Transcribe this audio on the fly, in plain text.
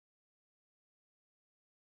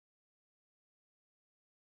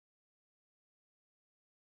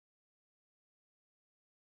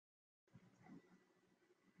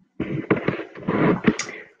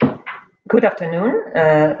Good afternoon,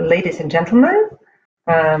 ladies and gentlemen.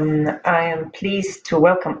 I am pleased to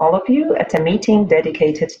welcome all of you at a meeting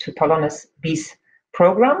dedicated to POLONEZ BIS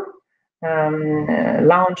program,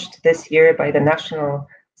 launched this year by the National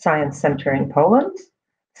Science Center in Poland,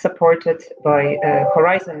 supported by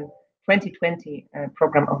Horizon 2020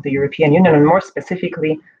 program of the European Union, and more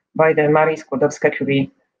specifically by the Marii Skłodowska-Curie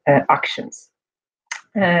actions.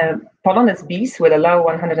 POLONEZ BIS will allow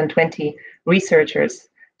 120 researchers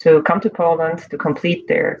to come to Poland to complete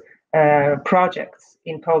their projects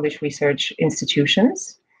in Polish research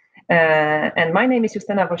institutions. And my name is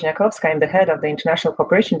Justyna Woźniakowska. I'm the head of the International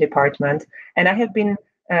Cooperation Department, and I have been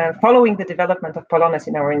following the development of Polonez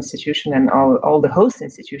in our institution and all the host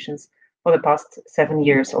institutions for the past 7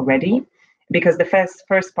 years already, because the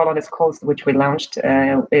first Polonez calls which we launched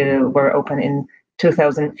were open in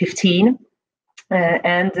 2015.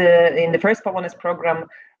 And in the first Polonez program,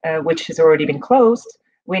 which has already been closed,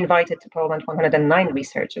 we invited to Poland 109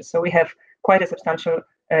 researchers. So we have quite a substantial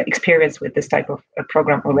experience with this type of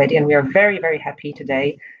program already, and we are very, very happy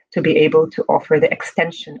today to be able to offer the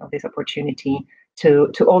extension of this opportunity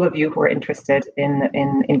to all of you who are interested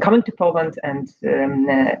in coming to Poland and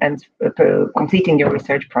completing your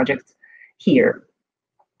research projects here.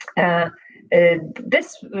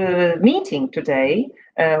 This meeting today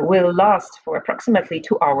will last for approximately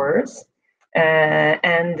 2 hours.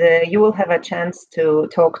 And you will have a chance to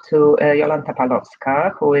talk to Jolanta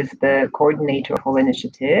Palowska, who is the coordinator of the whole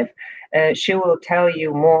initiative. She will tell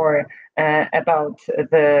you more about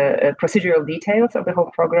the procedural details of the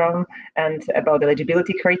whole program and about the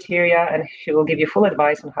eligibility criteria, and she will give you full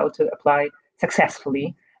advice on how to apply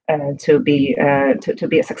successfully to be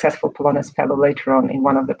a successful Polonez fellow later on in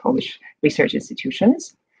one of the Polish research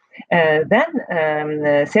institutions. Then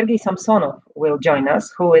Sergei Samsonov will join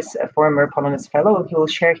us, who is a former Polonez fellow. He will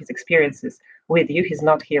share his experiences with you. He's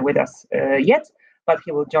not here with us yet, but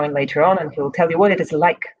he will join later on, and he will tell you what it is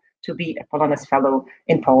like to be a Polonez fellow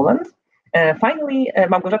in Poland. Finally,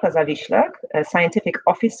 Małgorzata Zawiślak, a scientific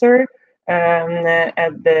officer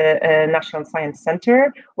at the National Science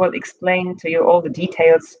Center, will explain to you all the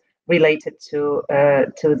details related to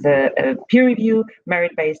the peer review,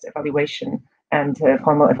 merit-based evaluation, and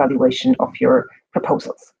formal evaluation of your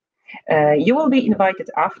proposals. You will be invited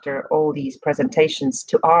after all these presentations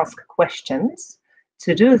to ask questions.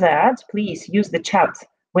 To do that, please use the chat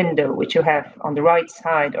window which you have on the right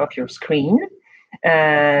side of your screen.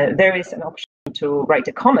 There is an option to write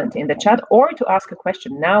a comment in the chat or to ask a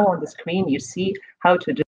question. Now on the screen you see how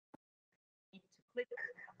to do. You need to click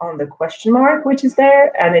on the question mark which is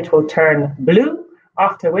there, and it will turn blue,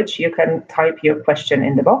 after which you can type your question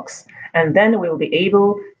in the box, and then we'll be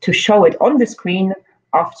able to show it on the screen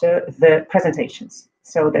after the presentations,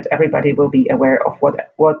 so that everybody will be aware of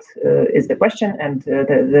what is the question and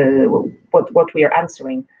what we are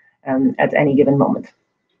answering at any given moment.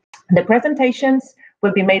 The presentations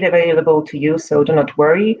will be made available to you, so do not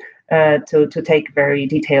worry to take very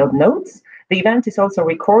detailed notes. The event is also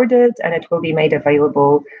recorded, and it will be made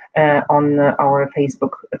available on our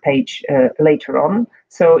Facebook page later on.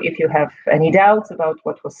 So if you have any doubts about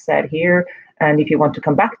what was said here, and if you want to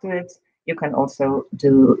come back to it, you can also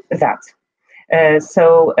do that.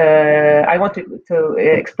 I want to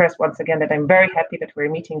express once again that I'm very happy that we're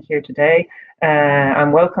meeting here today.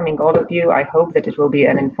 I'm welcoming all of you. I hope that it will be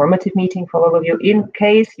an informative meeting for all of you. In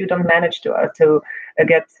case you don't manage to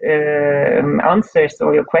get answers to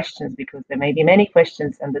all your questions, because there may be many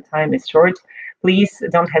questions and the time is short, please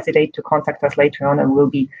don't hesitate to contact us later on, and we'll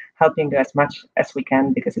be helping you as much as we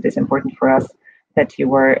can, because it is important for us that you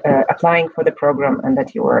were applying for the program and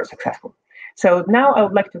that you were successful. So now I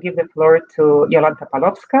would like to give the floor to Jolanta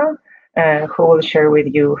Palowska, who will share with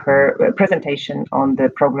you her presentation on the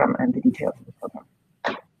program and the details of the program.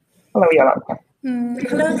 Hello, Jolanta.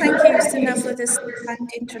 Hello, thank you, Justyna, for this kind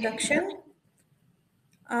introduction.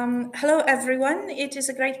 Hello, everyone. It is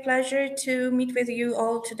a great pleasure to meet with you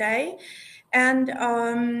all today and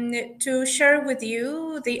to share with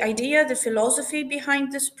you the idea, the philosophy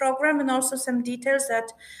behind this program, and also some details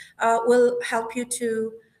that will help you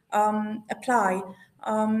to apply.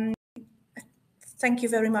 Thank you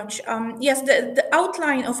very much. Yes, the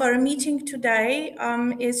outline of our meeting today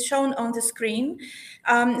is shown on the screen.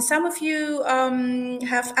 Some of you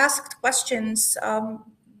have asked questions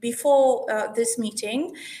before this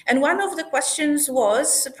meeting, and one of the questions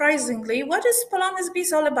was, surprisingly, what is Polonez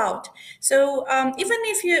BIS all about? So even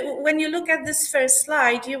if when you look at this first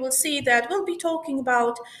slide, you will see that we'll be talking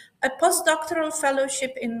about a postdoctoral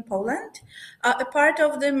fellowship in Poland, a part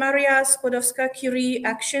of the Marii Skłodowska-Curie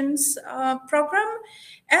Actions program,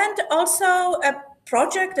 and also a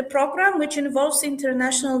project, a program which involves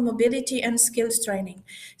international mobility and skills training.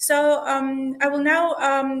 So I will now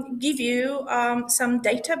give you some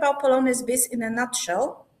data about POLONEZ BIS in a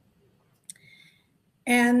nutshell.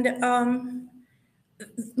 And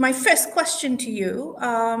my first question to you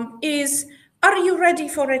is, are you ready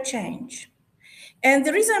for a change? And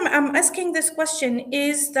the reason I'm asking this question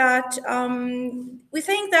is that we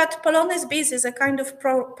think that POLONEZ BIS is a kind of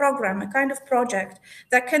program, a kind of project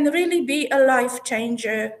that can really be a life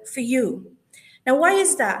changer for you. Now, why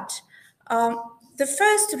is that? The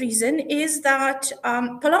first reason is that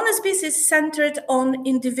POLONEZ BIS is centered on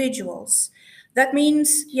individuals. That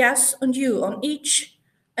means, yes, on you, on each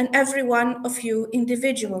and every one of you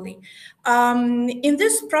individually. In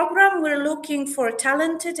this program, we're looking for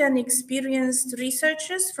talented and experienced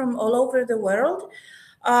researchers from all over the world.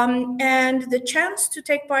 And the chance to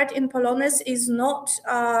take part in POLONEZ is not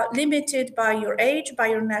limited by your age, by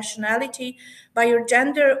your nationality, by your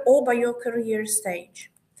gender, or by your career stage.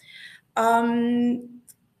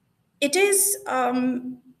 It is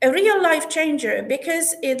a real life changer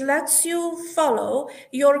because it lets you follow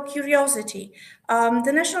your curiosity.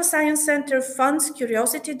 The National Science Center funds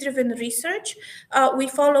curiosity-driven research. We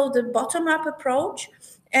follow the bottom-up approach,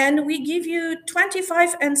 and we give you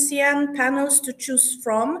 25 NCN panels to choose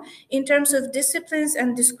from in terms of disciplines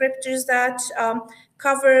and descriptors that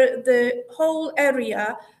cover the whole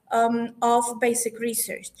area of basic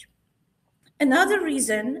research. Another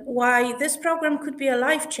reason why this program could be a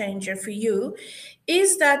life changer for you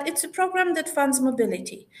is that it's a program that funds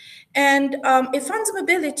mobility. And it funds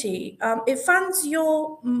mobility, it funds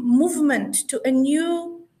your movement to a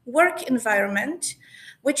new work environment,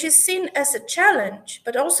 which is seen as a challenge,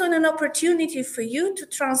 but also an opportunity for you to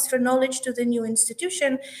transfer knowledge to the new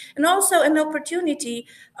institution, and also an opportunity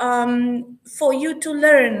for you to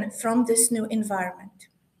learn from this new environment.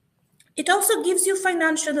 It also gives you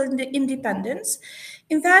financial independence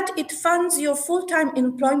in that it funds your full-time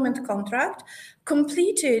employment contract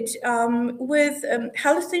completed with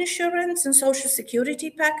health insurance and social security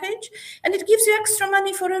package, and it gives you extra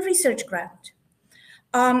money for a research grant.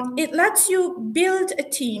 It lets you build a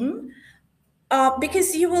team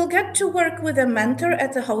because you will get to work with a mentor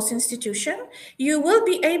at the host institution. You will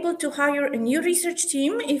be able to hire a new research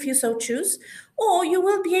team if you so choose, or you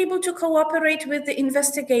will be able to cooperate with the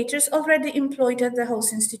investigators already employed at the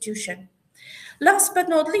host institution. Last but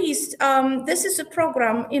not least, this is a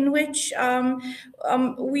program in which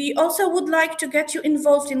we also would like to get you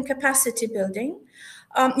involved in capacity building.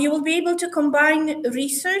 You will be able to combine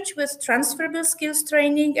research with transferable skills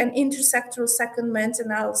training and intersectoral secondments,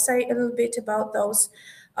 and I'll say a little bit about those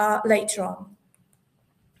later on.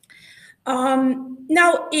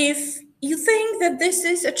 Now, if you think that this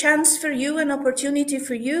is a chance for you, an opportunity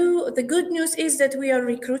for you, the good news is that we are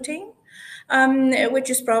recruiting. Which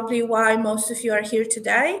is probably why most of you are here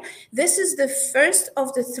today. This is the first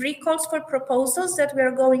of the 3 calls for proposals that we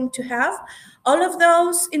are going to have. All of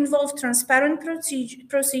those involve transparent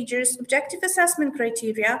procedures, objective assessment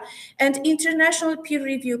criteria, and international peer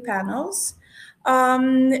review panels.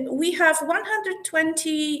 We have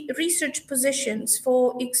 120 research positions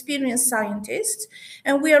for experienced scientists,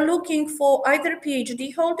 and we are looking for either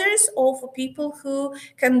PhD holders or for people who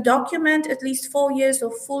can document at least 4 years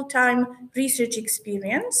of full-time research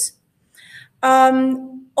experience.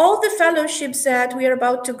 All the fellowships that we are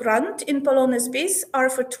about to grant in POLONEZ BIS are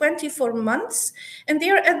for 24 months, and they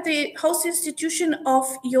are at the host institution of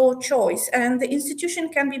your choice. And the institution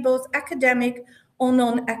can be both academic or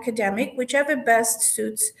non-academic, whichever best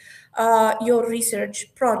suits your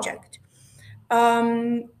research project.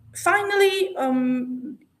 Finally,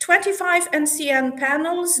 25 NCN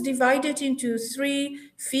panels divided into 3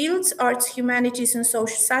 fields: arts, humanities, and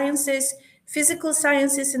social sciences, physical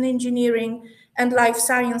sciences and engineering, and life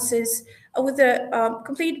sciences, with a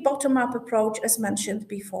complete bottom-up approach, as mentioned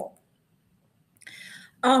before.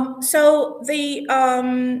 So the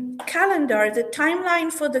calendar, the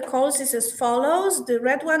timeline for the calls is as follows. The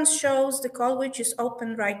red one shows the call which is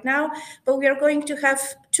open right now, but we are going to have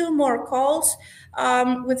 2 more calls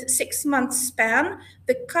with 6-month span.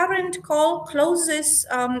 The current call closes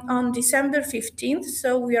on December 15th,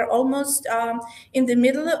 so we are almost in the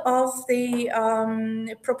middle of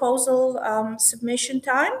the proposal submission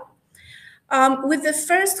time. With the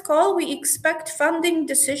first call, we expect funding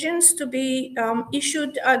decisions to be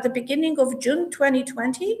issued at the beginning of June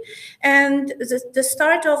 2020, and the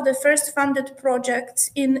start of the first funded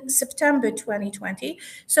projects in September 2020.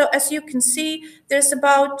 So as you can see, there's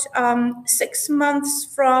about 6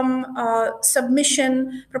 months from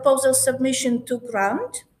proposal submission to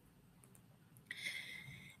grant.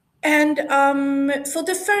 And for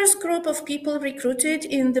the first group of people recruited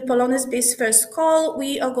in the POLONEZ BIS first call,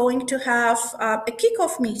 we are going to have a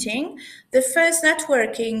kickoff meeting, the first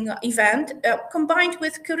networking event, combined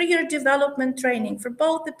with career development training for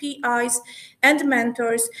both the PIs and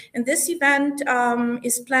mentors. And this event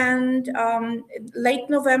is planned late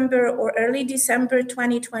November or early December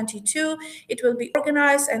 2022. It will be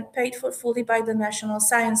organized and paid for fully by the National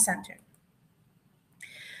Science Center.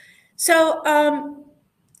 So,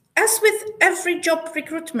 as with every job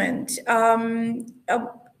recruitment,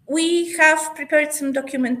 we have prepared some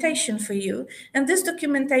documentation for you. And this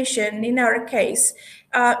documentation, in our case,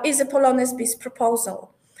 is a POLONEZ BIS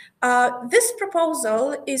proposal. This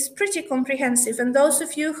proposal is pretty comprehensive, and those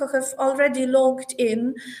of you who have already logged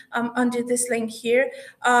in under this link here,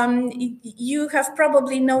 you have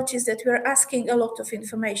probably noticed that we're asking a lot of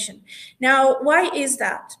information. Now, why is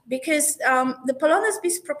that? Because the POLONEZ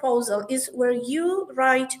BIS proposal is where you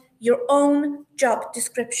write your own job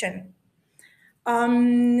description.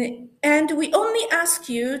 And we only ask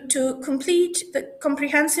you to complete the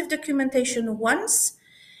comprehensive documentation once,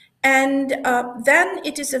 and then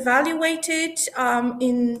it is evaluated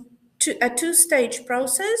in a two-stage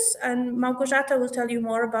process, and Małgorzata will tell you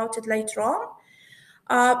more about it later on.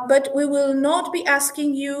 But we will not be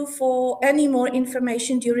asking you for any more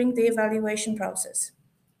information during the evaluation process.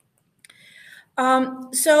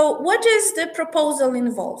 So what does the proposal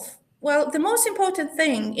involve? Well, the most important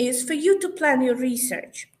thing is for you to plan your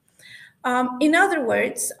research. In other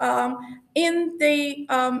words, in the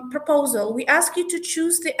proposal, we ask you to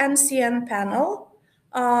choose the NCN panel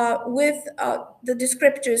with the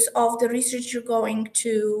descriptors of the research you're going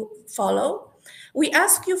to follow. We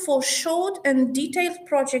ask you for short and detailed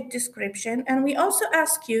project description, and we also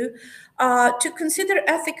ask you to consider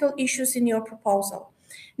ethical issues in your proposal.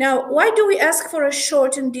 Now, why do we ask for a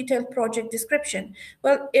short and detailed project description?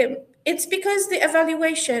 Well, it's because the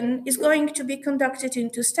evaluation is going to be conducted in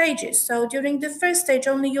two stages. So during the first stage,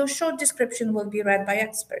 only your short description will be read by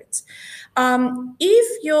experts.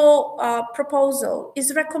 If your proposal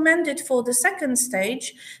is recommended for the second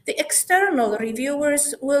stage, the external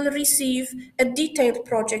reviewers will receive a detailed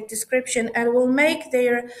project description and will make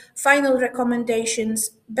their final recommendations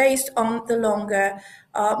based on the longer,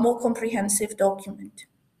 more comprehensive document.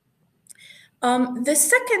 The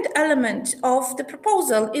second element of the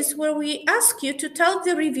proposal is where we ask you to tell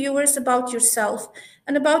the reviewers about yourself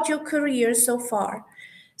and about your career so far.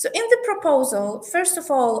 So in the proposal, first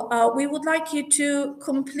of all, we would like you to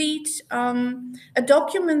complete a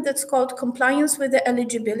document that's called Compliance with the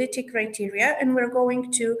Eligibility Criteria, and we're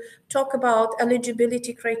going to talk about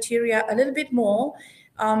eligibility criteria a little bit more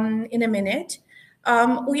in a minute.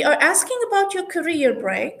 We are asking about your career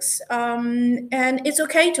breaks, and it's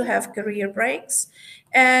okay to have career breaks.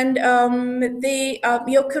 And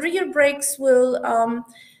your career breaks will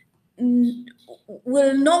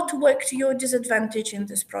not work to your disadvantage in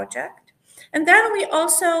this project. And then we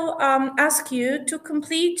also ask you to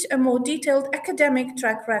complete a more detailed academic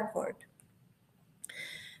track record.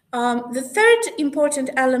 The third important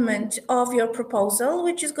element of your proposal,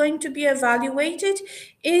 which is going to be evaluated,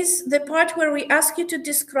 is the part where we ask you to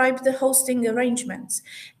describe the hosting arrangements.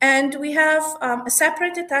 And we have a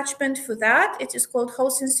separate attachment for that. It is called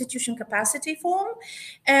Host Institution Capacity Form.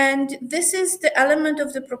 And this is the element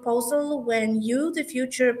of the proposal when you, the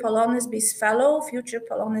future POLONEZ BIS fellow, future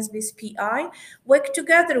POLONEZ BIS PI, work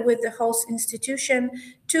together with the host institution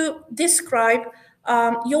to describe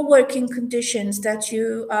your working conditions that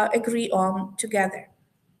you agree on together.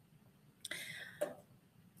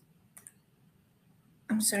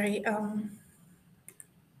 I'm sorry.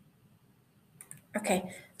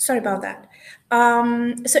 Okay, sorry about that.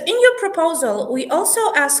 So in your proposal, we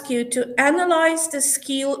also ask you to analyze the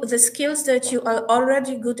skills that you are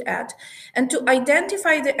already good at and to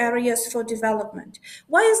identify the areas for development.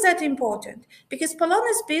 Why is that important? Because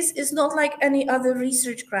POLONEZ BIS is not like any other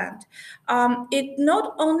research grant. It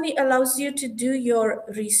not only allows you to do your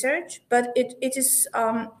research, but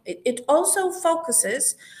it also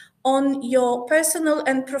focuses on your personal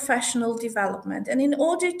and professional development. And in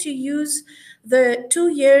order to use the 2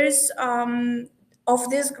 years of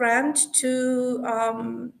this grant to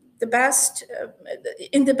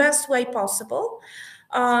in the best way possible,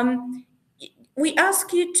 we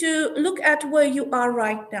ask you to look at where you are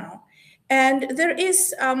right now. And there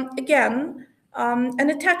is, again, an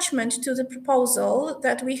attachment to the proposal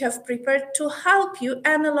that we have prepared to help you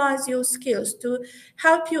analyze your skills, to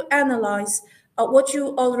help you analyze what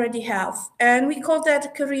you already have. And we call that a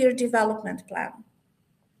career development plan.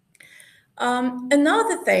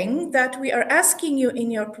 Another thing that we are asking you in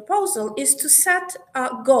your proposal is to set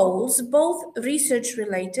goals, both research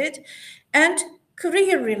related and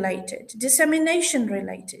career related, dissemination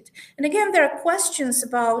related. And again, there are questions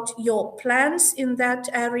about your plans in that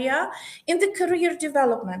area in the career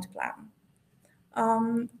development plan.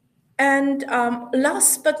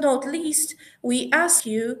 Last but not least, we ask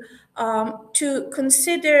you to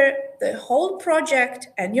consider the whole project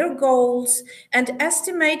and your goals and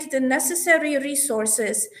estimate the necessary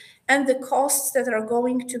resources and the costs that are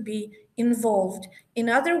going to be involved. In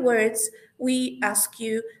other words, we ask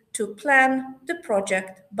you to plan the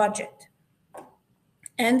project budget.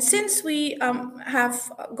 And since we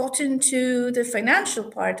have gotten to the financial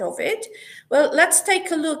part of it, well, let's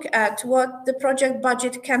take a look at what the project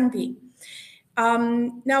budget can be.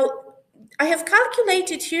 Now, I have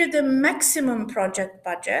calculated here the maximum project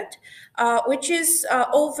budget, which is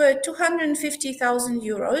over 250,000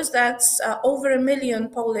 euros. That's over $1 million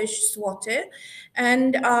Polish zloty.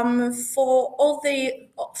 And for all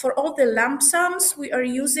the lump sums, we are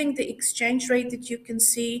using the exchange rate that you can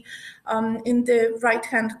see in the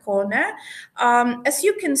right-hand corner. As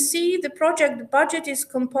you can see, the project budget is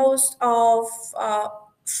composed of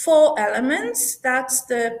 4 elements. That's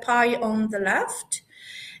the pie on the left.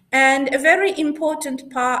 And a very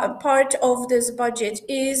important part of this budget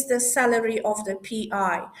is the salary of the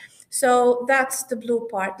PI. So that's the blue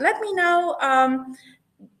part. Let me now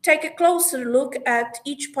take a closer look at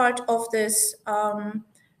each part of this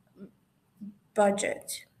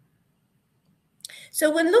budget.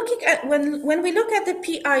 So when we look at the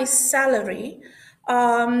PI salary,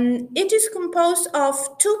 it is composed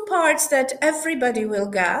of 2 parts that everybody will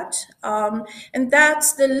get, and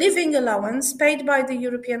that's the living allowance paid by the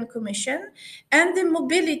European Commission and the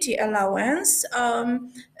mobility allowance.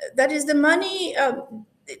 That is the money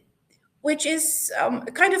which is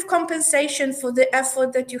a kind of compensation for the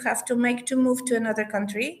effort that you have to make to move to another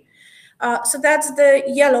country. So that's the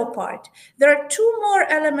yellow part. There are 2 more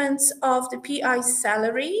elements of the PI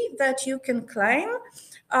salary that you can claim.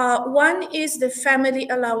 One is the family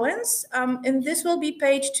allowance, and this will be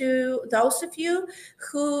paid to those of you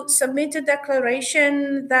who submit a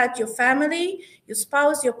declaration that your family, your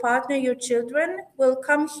spouse, your partner, your children will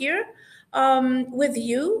come here with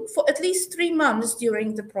you for at least 3 months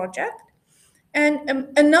during the project. And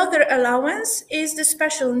another allowance is the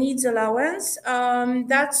special needs allowance.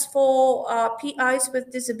 That's for PIs with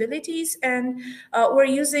disabilities, and we're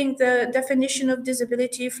using the definition of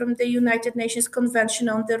disability from the United Nations Convention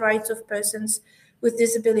on the Rights of Persons with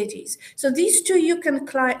Disabilities. So these 2 you can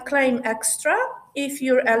claim extra if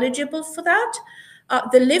you're eligible for that.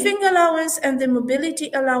 The living allowance and the mobility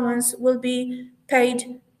allowance will be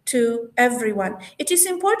paid to everyone. It is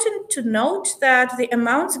important to note that the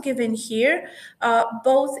amounts given here,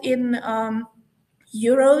 both in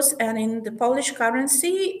euros and in the Polish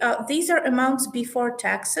currency, these are amounts before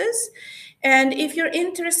taxes. And if you're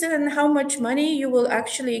interested in how much money you will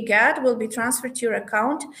actually get, will be transferred to your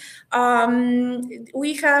account,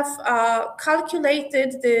 we have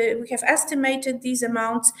we have estimated these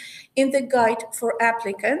amounts in the guide for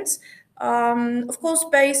applicants. Of course,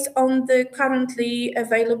 based on the currently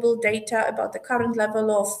available data about the current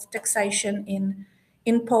level of taxation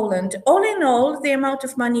in Poland. All in all, the amount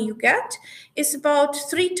of money you get is about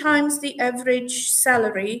 3 times the average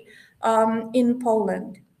salary in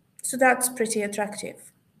Poland. So that's pretty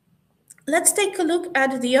attractive. Let's take a look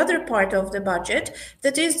at the other part of the budget,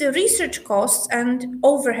 that is the research costs and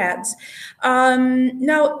overheads.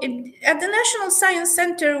 Now, at the National Science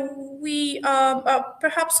Center, we are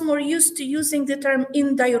perhaps more used to using the term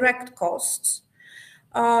indirect costs.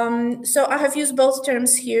 So I have used both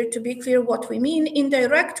terms here to be clear what we mean.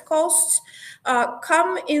 Indirect costs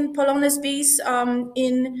come in POLONEZ BIS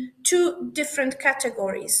in 2 different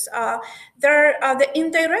categories. There are the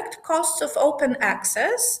indirect costs of open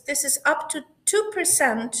access. This is up to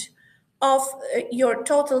 2% of your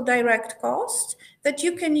total direct cost that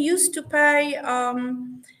you can use to pay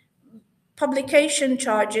publication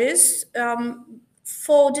charges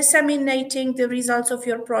for disseminating the results of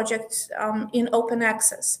your projects in open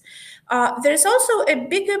access. There's also a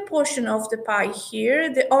bigger portion of the pie here,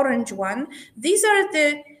 the orange one. These are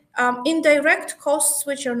the indirect costs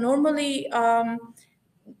which are normally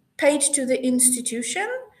paid to the institution.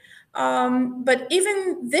 But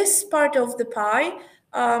even this part of the pie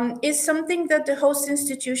is something that the host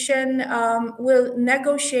institution will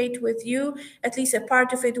negotiate with you, at least a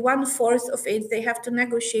part of it, 1/4 of it, they have to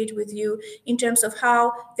negotiate with you in terms of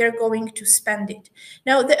how they're going to spend it.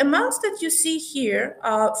 Now, the amounts that you see here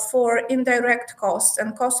for indirect costs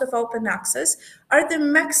and costs of open access are the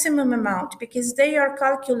maximum amount because they are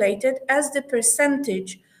calculated as the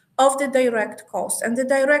percentage of the direct cost. And the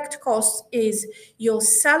direct cost is your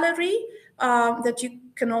salary that you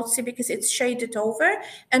cannot see because it's shaded over,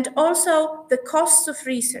 and also the costs of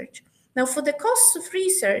research. Now, for the costs of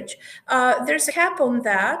research, there's a cap on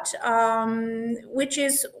that, which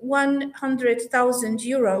is 100,000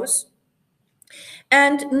 euros.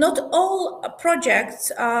 And not all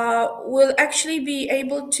projects will actually be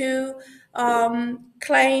able to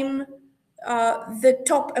claim the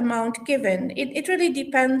top amount given. It really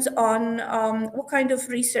depends on what kind of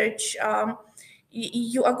research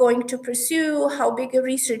you are going to pursue, how big a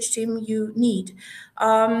research team you need.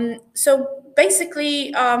 So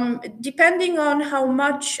basically, depending on how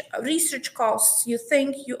much research costs you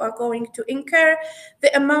think you are going to incur,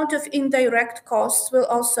 the amount of indirect costs will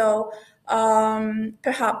also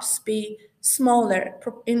perhaps be smaller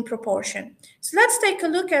in proportion. So let's take a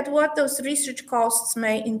look at what those research costs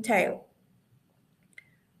may entail.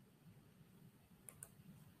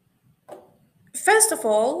 First of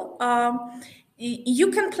all, you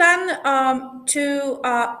can plan to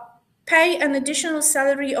pay an additional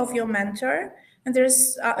salary of your mentor, and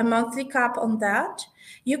there's a monthly cap on that.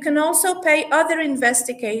 You can also pay other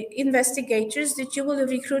investigators that you will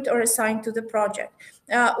recruit or assign to the project.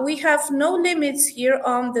 We have no limits here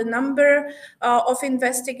on the number of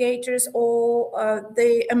investigators or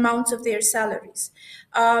the amounts of their salaries.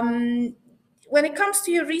 When it comes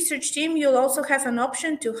to your research team, you'll also have an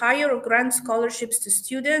option to hire or grant scholarships to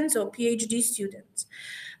students or PhD students.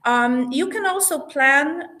 You can also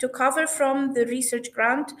plan to cover from the research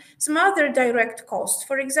grant some other direct costs.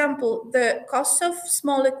 For example, the cost of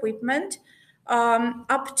small equipment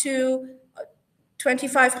up to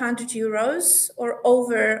 2,500 euros or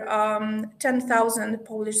over 10,000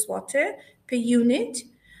 Polish zloty per unit.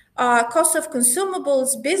 Cost of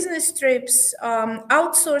consumables, business trips,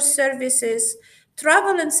 outsourced services,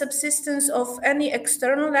 travel and subsistence of any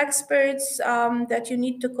external experts that you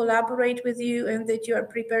need to collaborate with you and that you are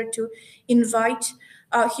prepared to invite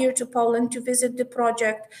here to Poland to visit the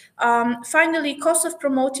project. Finally, cost of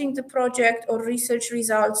promoting the project or research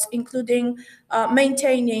results, including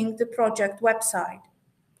maintaining the project website.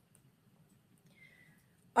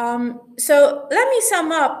 So let me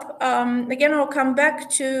sum up. Again, I'll come back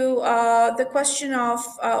to the question of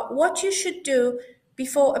what you should do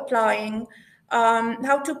before applying,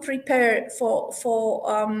 how to prepare for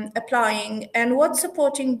applying, and what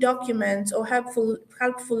supporting documents or helpful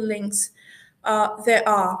links there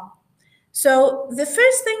are. So the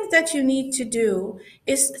first thing that you need to do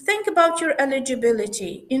is think about your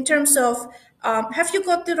eligibility in terms of have you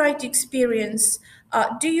got the right experience?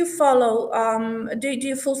 Do you follow, do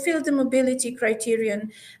you fulfill the mobility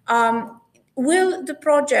criterion? Will the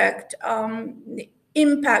project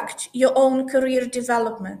impact your own career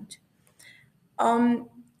development?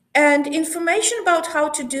 And information about how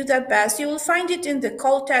to do that best, you will find it in the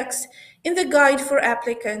call text, in the guide for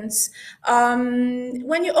applicants.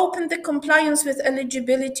 When you open the compliance with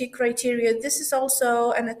eligibility criteria, this is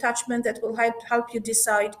also an attachment that will help you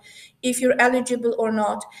decide if you're eligible or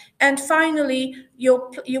not. And finally,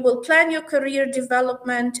 you will plan your career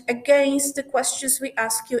development against the questions we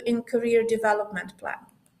ask you in career development plan.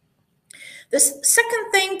 The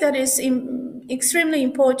second thing that is extremely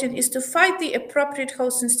important is to find the appropriate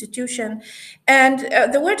host institution. And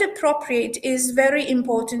the word appropriate is very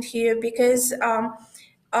important here because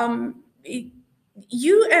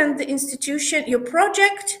you and the institution, your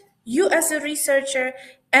project, you as a researcher,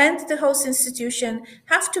 and the host institution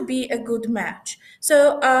have to be a good match.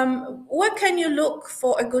 So where can you look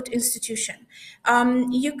for a good institution?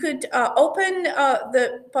 You could open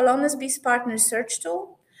the POLONEZ BIS partner search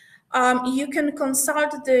tool. You can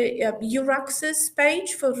consult the Euraccess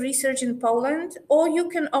page for research in Poland, or you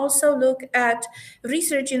can also look at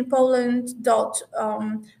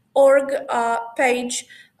researchinpoland.org page,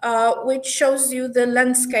 which shows you the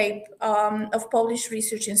landscape of Polish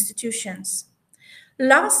research institutions.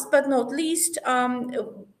 Last but not least,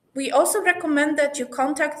 we also recommend that you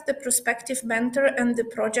contact the prospective mentor and the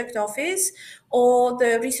project office or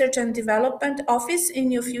the research and development office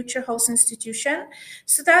in your future host institution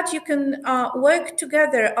so that you can work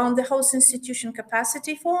together on the host institution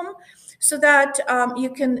capacity form, so that you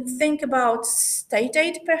can think about state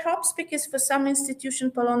aid perhaps, because for some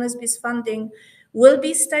institution POLONEZ BIS funding will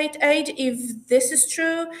be state aid. If this is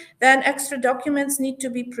true, then extra documents need to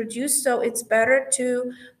be produced. So it's better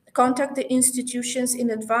to contact the institutions in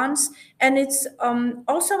advance. And it's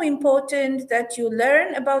also important that you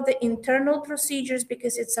learn about the internal procedures,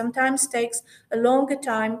 because it sometimes takes a longer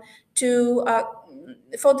time to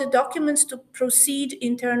for the documents to proceed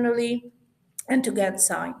internally and to get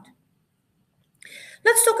signed.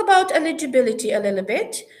 Let's talk about eligibility a little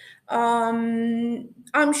bit.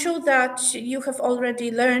 I'm sure that you have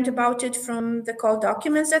already learned about it from the call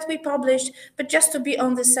documents that we published, but just to be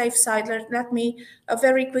on the safe side, let me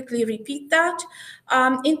very quickly repeat that.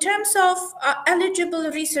 In terms of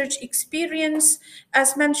eligible research experience,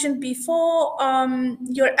 as mentioned before,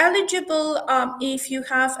 you're eligible if you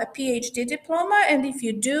have a PhD diploma, and if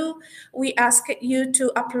you do, we ask you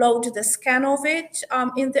to upload the scan of it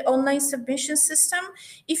in the online submission system.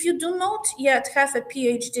 If you do not yet have a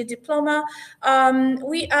PhD diploma,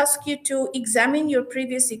 we ask you to examine your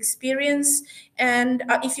previous experience, and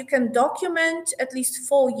if you can document at least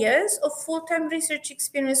 4 years of full-time research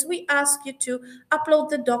experience, we ask you to upload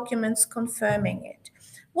the documents confirming it.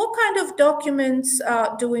 What kind of documents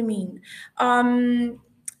do we mean? If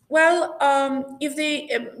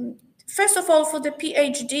the First of all, for the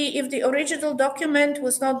PhD, if the original document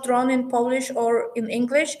was not drawn in Polish or in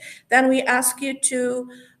English, then we ask you to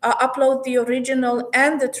upload the original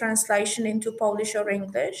and the translation into Polish or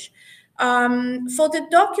English. For the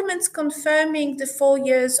documents confirming the 4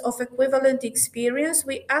 years of equivalent experience,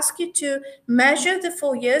 we ask you to measure the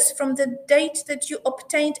 4 years from the date that you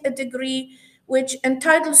obtained a degree which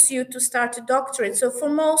entitles you to start a doctorate. So for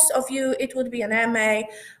most of you, it would be an MA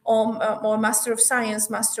or Master of Science,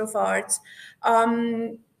 Master of Arts.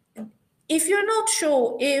 If you're not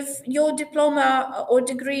sure if your diploma or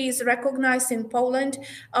degree is recognized in Poland,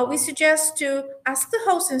 we suggest to ask the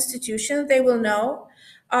host institution, they will know.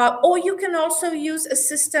 Or you can also use a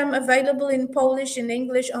system available in Polish and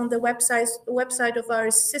English on the website of our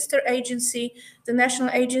sister agency, the National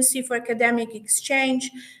Agency for Academic Exchange.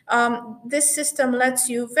 This system lets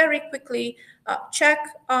you very quickly check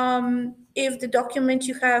if the document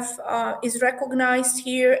you have is recognized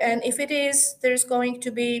here, and if it is, there's going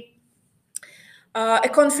to be a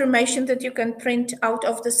confirmation that you can print out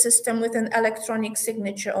of the system with an electronic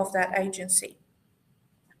signature of that agency.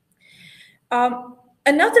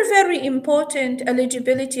 Another very important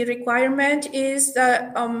eligibility requirement is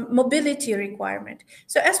the mobility requirement.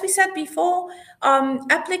 So as we said before,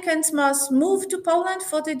 applicants must move to Poland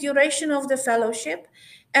for the duration of the fellowship.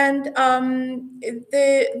 And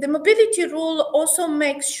the mobility rule also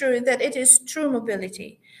makes sure that it is true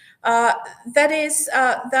mobility. That is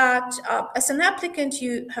that as an applicant,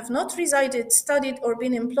 you have not resided, studied, or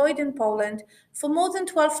been employed in Poland for more than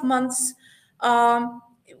 12 months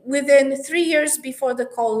within 3 years before the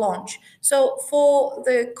call launch. So for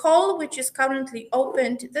the call, which is currently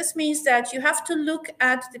opened, this means that you have to look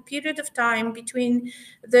at the period of time between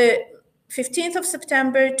the 15th of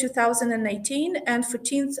September 2018 and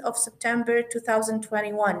 14th of September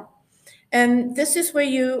 2021. And this is where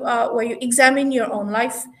you examine your own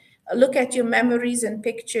life, look at your memories and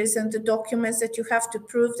pictures and the documents that you have to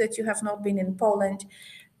prove that you have not been in Poland.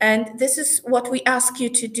 And this is what we ask you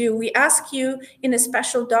to do. We ask you in a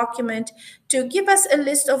special document to give us a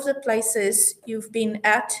list of the places you've been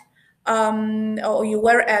at or you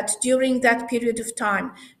were at during that period of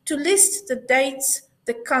time, to list the dates,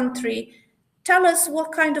 the country. Tell us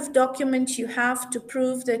what kind of document you have to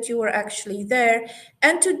prove that you were actually there,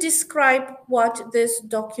 and to describe what this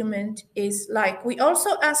document is like. We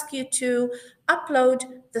also ask you to upload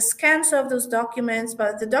the scans of those documents,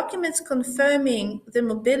 but the documents confirming the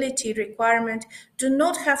mobility requirement do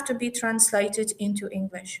not have to be translated into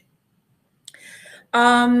English.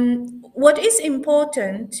 What is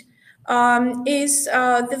important is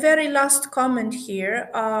the very last comment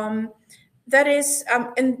here. That is,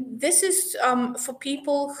 and this is for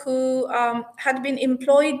people who had been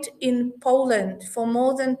employed in Poland for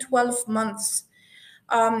more than 12 months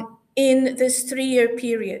in this 3-year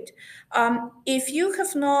period. If you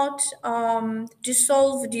have not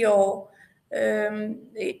dissolved your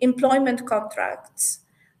employment contracts,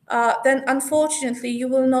 then unfortunately you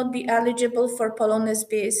will not be eligible for POLONEZ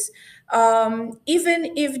BIS.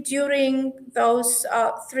 Even if during those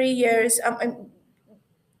 3 years,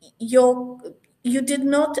 you did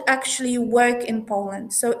not actually work in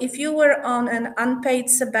Poland. So if you were on an unpaid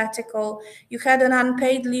sabbatical, you had an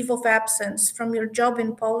unpaid leave of absence from your job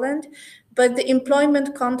in Poland, but the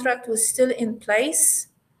employment contract was still in place,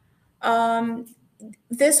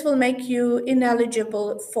 this will make you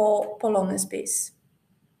ineligible for POLONEZ BIS.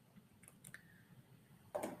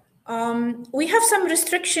 We have some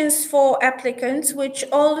restrictions for applicants, which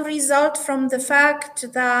all result from the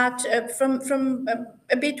fact that from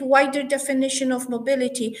a bit wider definition of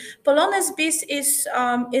mobility. POLONEZ BIS is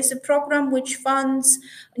a program which funds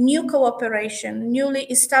new cooperation, newly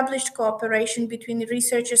established cooperation between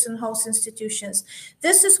researchers and host institutions.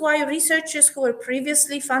 This is why researchers who were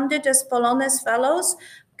previously funded as POLONEZ fellows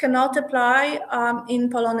cannot apply in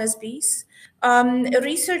POLONEZ BIS.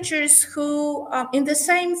 Researchers who, in the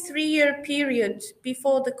same 3-year period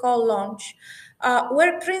before the call launch,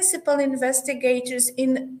 were principal investigators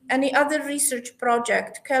in any other research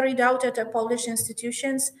project carried out at a Polish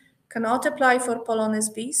institutions cannot apply for POLONEZ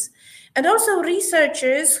BIS. And also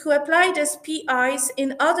researchers who applied as PIs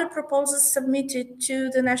in other proposals submitted to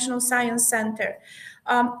the National Science Center,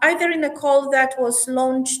 either in a call that was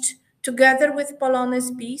launched together with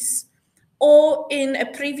POLONEZ BIS, or in a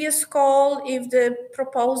previous call if the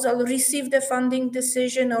proposal received a funding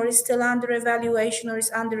decision or is still under evaluation or is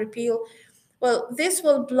under appeal. Well, this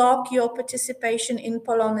will block your participation in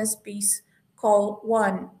POLONEZ BIS call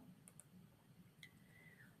 1.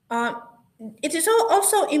 It is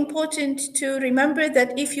also important to remember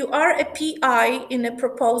that if you are a PI in a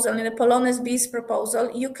proposal, in a POLONEZ BIS proposal,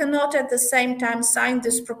 you cannot at the same time sign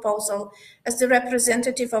this proposal as the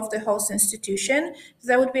representative of the host institution.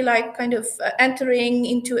 That would be like kind of entering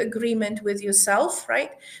into agreement with yourself,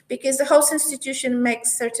 right? Because the host institution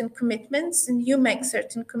makes certain commitments and you make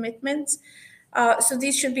certain commitments. So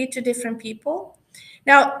these should be two different people.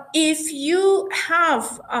 Now, if you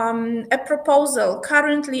have a proposal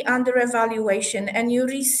currently under evaluation and you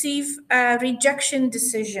receive a rejection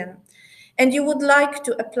decision and you would like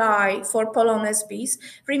to apply for POLONEZ BIS,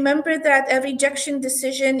 remember that a rejection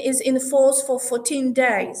decision is in force for 14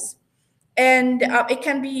 days and it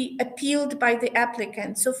can be appealed by the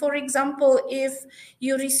applicant. So for example, if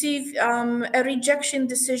you receive a rejection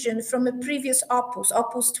decision from a previous opus,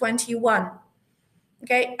 opus 21,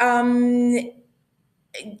 okay,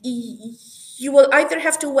 you will either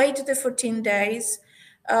have to wait the 14 days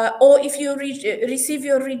or if you receive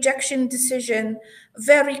your rejection decision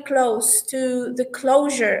very close to the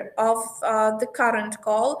closure of the current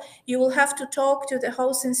call, you will have to talk to the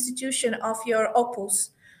host institution of your opus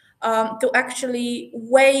to actually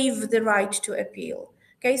waive the right to appeal.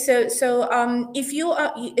 Okay, so if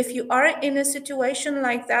you are in a situation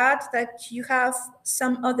like that you have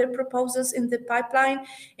some other proposals in the pipeline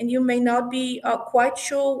and you may not be quite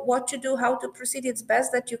sure what to do, how to proceed, it's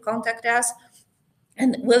best that you contact us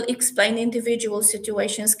and we'll explain individual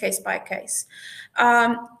situations case by case.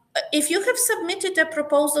 If you have submitted a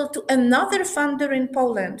proposal to another funder in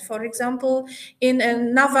Poland, for example, in a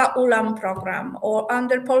Nowa ULAM program or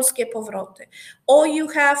under Polskie Powroty, or you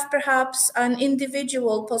have perhaps an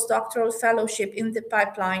individual postdoctoral fellowship in the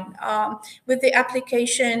pipeline with the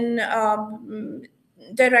application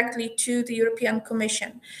directly to the European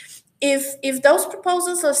Commission, if those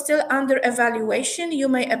proposals are still under evaluation, you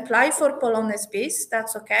may apply for POLONEZ BIS,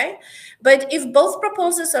 that's okay. But if both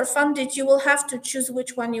proposals are funded, you will have to choose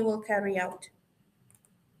which one you will carry out.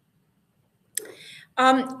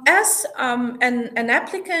 As an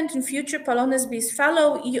applicant and future POLONEZ BIS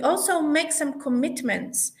fellow, you also make some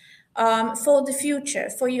commitments for the future,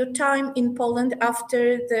 for your time in Poland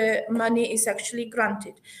after the money is actually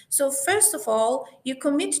granted. So first of all, you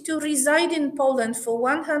commit to reside in Poland for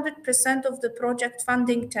 100% of the project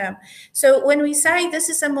funding term. So when we say this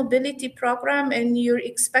is a mobility program and you're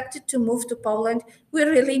expected to move to Poland, we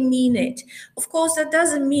really mean it. Of course, that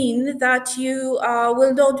doesn't mean that you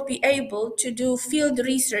will not be able to do field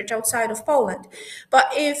research outside of Poland. But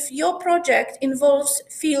if your project involves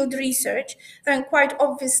field research, then quite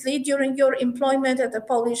obviously during your employment at the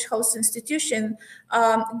Polish host institution,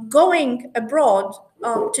 going abroad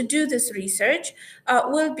to do this research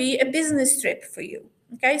will be a business trip for you.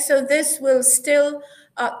 Okay, so this will still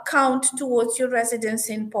count towards your residence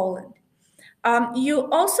in Poland. You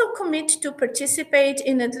also commit to participate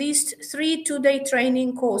in at least 3 two-day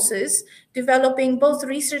training courses, developing both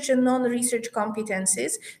research and non-research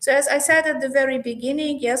competencies. So as I said at the very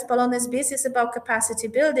beginning, yes, POLONEZ BIS is about capacity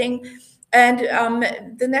building, and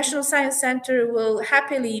the National Science Center will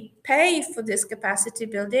happily pay for this capacity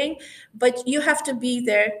building, but you have to be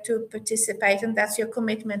there to participate, and that's your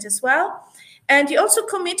commitment as well. And you also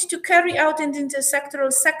commit to carry out an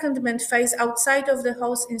intersectoral secondment phase outside of the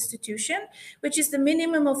host institution, which is the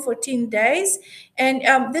minimum of 14 days.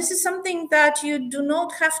 And this is something that you do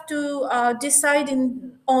not have to decide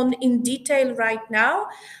on in detail right now.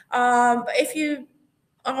 If you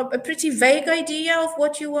a pretty vague idea of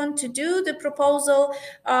what you want to do. The proposal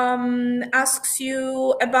asks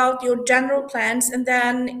you about your general plans, and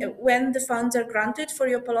then when the funds are granted for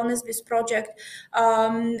your POLONEZ BIS project,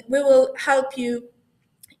 we will help you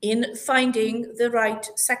in finding the right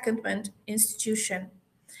secondment institution.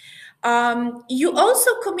 You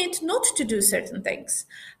also commit not to do certain things.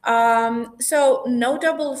 So no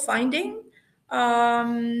double finding,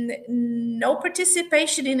 no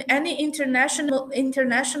participation in any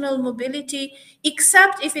international mobility,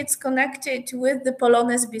 except if it's connected with the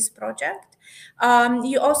POLONEZ BIS project.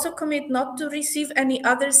 You also commit not to receive any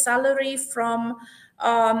other salary from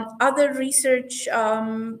other research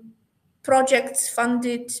projects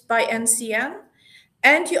funded by NCN.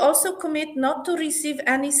 And you also commit not to receive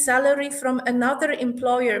any salary from another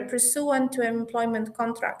employer pursuant to an employment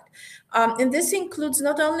contract. And this includes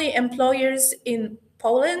not only employers in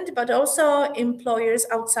Poland, but also employers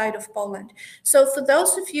outside of Poland. So for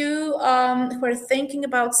those of you who are thinking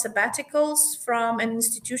about sabbaticals from an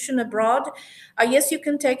institution abroad, yes, you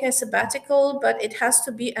can take a sabbatical, but it has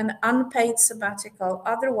to be an unpaid sabbatical.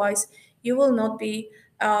 Otherwise, you will not be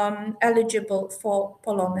eligible for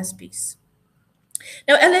POLONEZ BIS.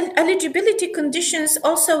 Now, eligibility conditions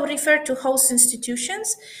also refer to host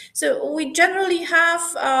institutions. So we generally have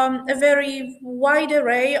a very wide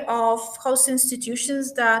array of host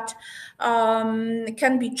institutions that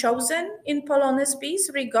can be chosen in POLONEZ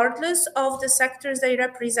BIS, regardless of the sectors they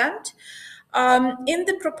represent. In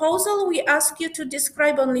the proposal, we ask you to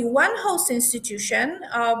describe only one host institution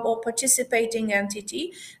or participating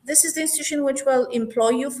entity. This is the institution which will employ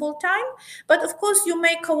you full-time, but of course you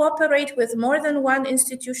may cooperate with more than one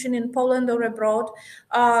institution in Poland or abroad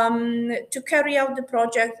to carry out the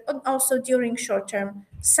project, and also during short-term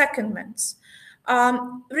secondments.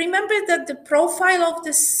 Remember that the profile of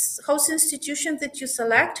this host institution that you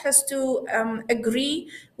select has to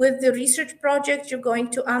agree with the research project you're going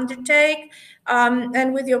to undertake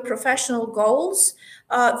and with your professional goals.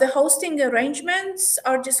 The hosting arrangements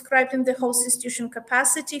are described in the host institution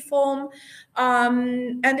capacity form.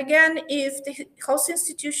 And again, if the host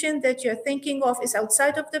institution that you're thinking of is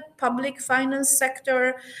outside of the public finance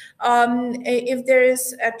sector, if there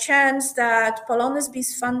is a chance that POLONEZ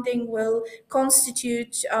BIS funding will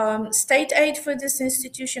constitute state aid for this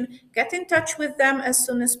institution, get in touch with them as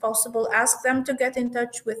soon as possible. Ask them to get in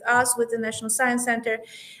touch with us, with the National Science Center,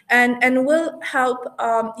 and we'll help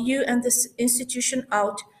you and this institution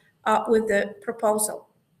out with the proposal.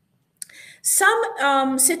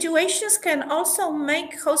 Some situations can also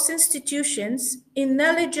make host institutions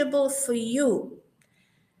ineligible for you.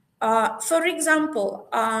 For example,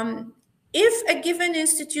 if a given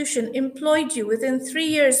institution employed you within 3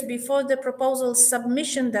 years before the proposal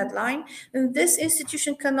submission deadline, then this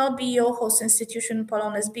institution cannot be your host institution in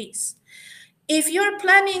POLONEZ BIS. If you're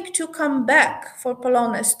planning to come back for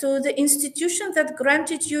POLONEZ to the institution that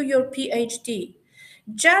granted you your PhD,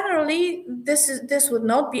 generally this would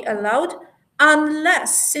not be allowed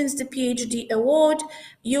unless, since the PhD award,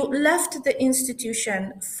 you left the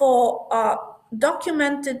institution for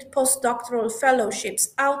documented postdoctoral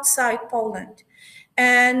fellowships outside Poland.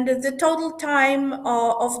 And the total time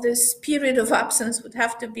of this period of absence would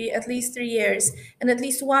have to be at least 3 years, and at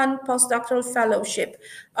least one postdoctoral fellowship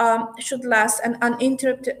should last an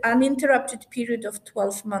uninterrupted period of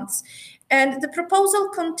 12 months. And the proposal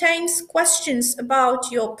contains questions about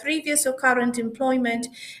your previous or current employment,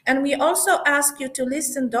 and we also ask you to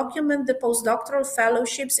list and document the postdoctoral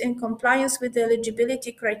fellowships in compliance with the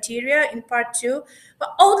eligibility criteria in Part 2,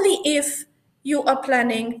 but only if you are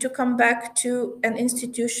planning to come back to an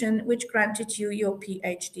institution which granted you your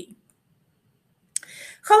PhD.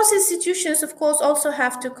 Host institutions, of course, also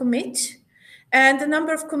have to commit, and the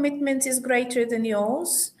number of commitments is greater than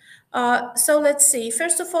yours. So let's see.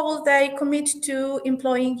 First of all, they commit to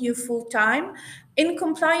employing you full-time in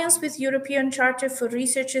compliance with European Charter for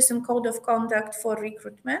Researchers and Code of Conduct for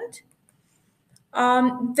Recruitment.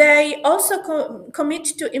 They also commit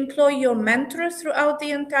to employ your mentor throughout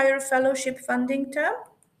the entire fellowship funding term.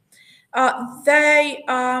 They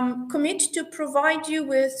commit to provide you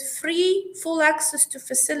with free, full access to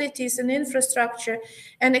facilities and infrastructure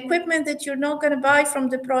and equipment that you're not going to buy from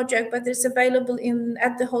the project, but is available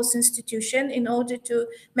at the host institution in order to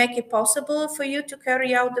make it possible for you to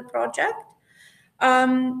carry out the project.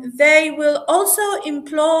 They will also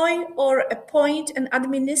employ or appoint an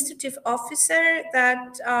administrative officer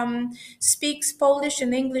that speaks Polish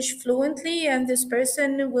and English fluently, and this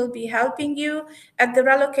person will be helping you at the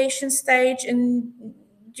relocation stage and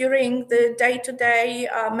during the day-to-day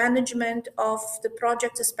management of the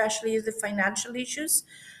project, especially the financial issues,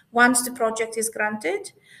 once the project is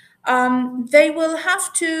granted. they will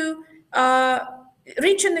have to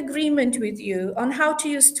reach an agreement with you on how to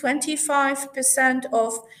use 25%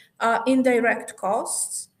 of indirect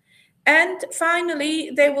costs. And finally,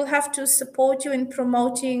 they will have to support you in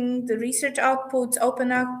promoting the research outputs,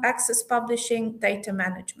 open access publishing, data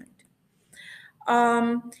management.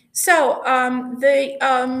 Well,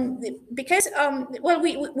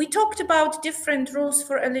 we talked about different rules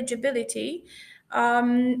for eligibility,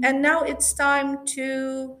 and now it's time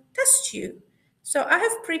to test you. So I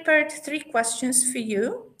have prepared 3 questions for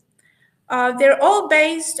you. They're all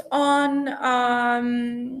based on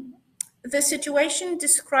the situation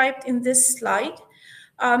described in this slide.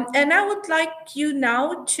 And I would like you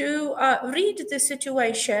now to read the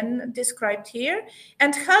situation described here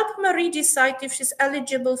and help Marie decide if she's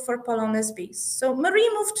eligible for Polonez BIS. So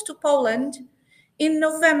Marie moved to Poland in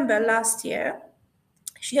November last year.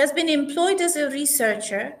 She has been employed as a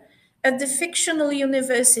researcher at the fictional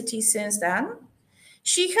university since then.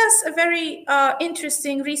 She has a very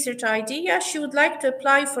interesting research idea. She would like to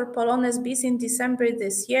apply for Polonez BIS in December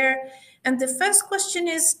this year. And the first question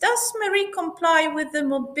is, does Marie comply with the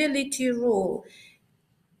mobility rule?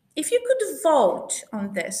 If you could vote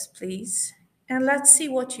on this, please, and let's see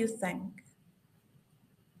what you think.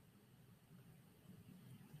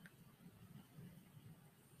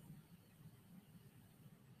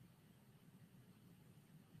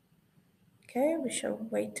 Okay, we shall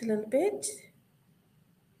wait a little bit.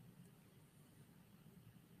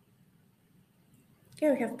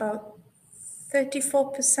 Okay, we have about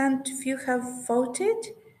 34% of you have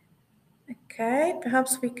voted. Okay,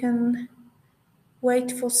 perhaps we can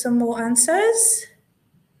wait for some more answers.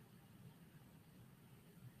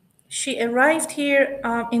 She arrived here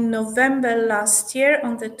in November last year,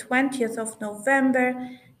 on the 20th of November.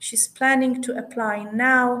 She's planning to apply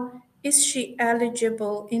now. Is she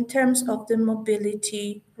eligible in terms of the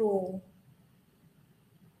mobility rule?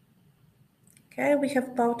 Okay, we have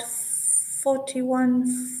about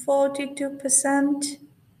 42%.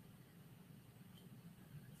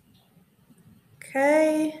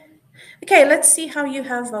 Okay, let's see how you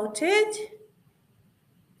have voted.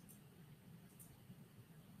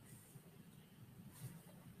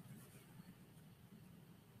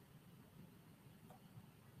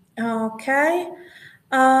 Okay.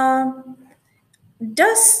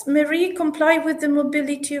 Does Marie comply with the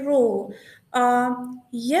mobility rule?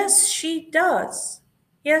 Yes, she does.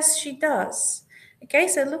 Yes, she does. Okay,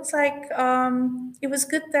 so it looks like it was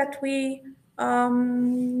good that we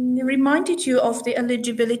reminded you of the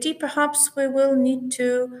eligibility. Perhaps we will need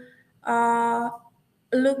to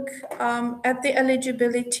look at the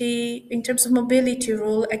eligibility in terms of mobility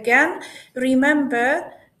rule again.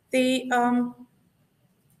 Remember, the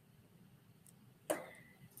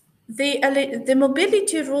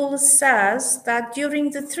mobility rule says that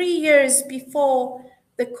during the 3 years before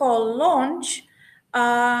the call launch,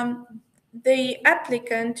 the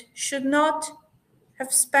applicant should not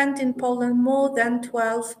have spent in Poland more than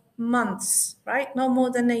 12 months, right? No more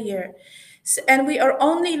than a year. So, and we are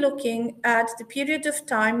only looking at the period of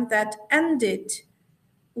time that ended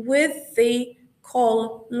with the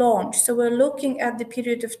call launch. So we're looking at the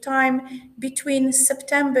period of time between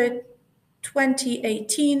September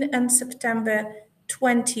 2018 and September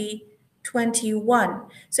 2021.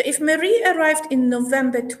 So if Marie arrived in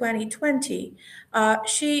November 2020,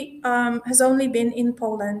 she has only been in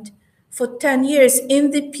Poland for 10 years in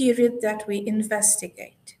the period that we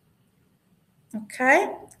investigate. Okay,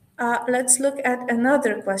 let's look at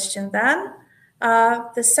another question then.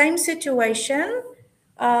 The same situation.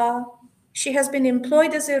 She has been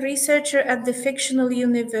employed as a researcher at the fictional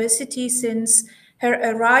university since her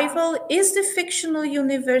arrival. Is the fictional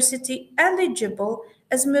university eligible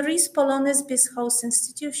as Marie's Polonez BIS host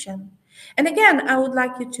institution? And again, I would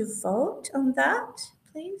like you to vote on that,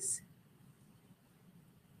 please.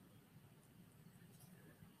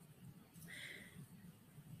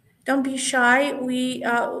 Don't be shy. We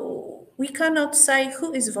cannot say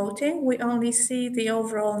who is voting. We only see the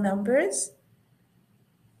overall numbers.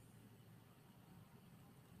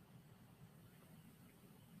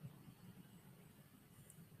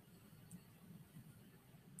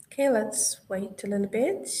 Okay, let's wait a little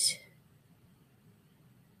bit.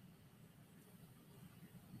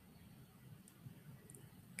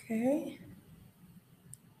 Okay.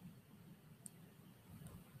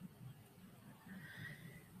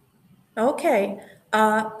 Okay,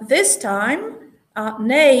 this time,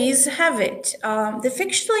 nays have it. The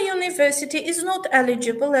fictional university is not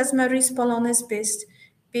eligible as Marie's Polonez BIS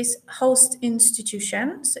host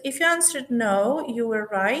institution. So if you answered no, you were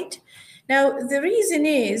right. Now, the reason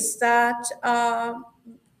is that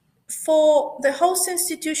for the host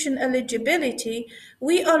institution eligibility,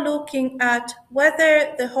 we are looking at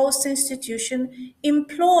whether the host institution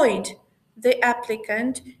employed the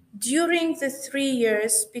applicant during the 3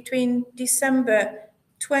 years between December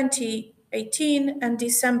 2018 and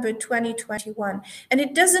December 2021. And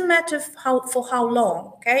it doesn't matter for how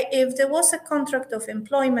long, okay? If there was a contract of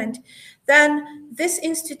employment, then this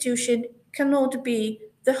institution cannot be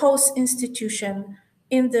the host institution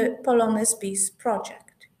in the POLONEZ BIS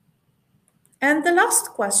project. And the last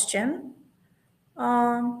question,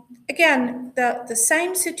 again, the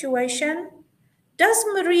same situation. Does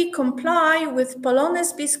Marie comply with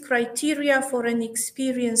POLONEZ BIS criteria for an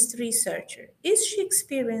experienced researcher? Is she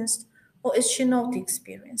experienced or is she not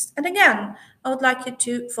experienced? And again, I would like you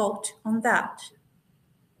to vote on that.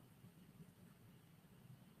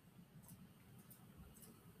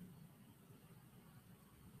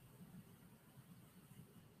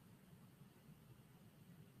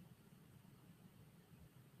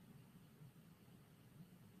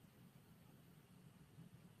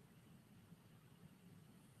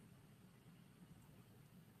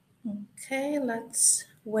 Okay, let's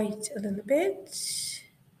wait a little bit.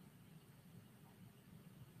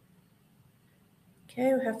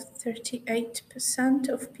 Okay, we have 38%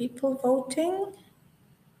 of people voting.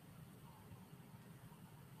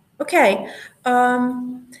 Okay,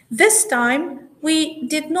 this time we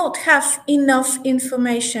did not have enough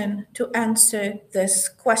information to answer this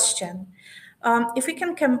question. If we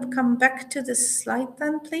can come back to the slide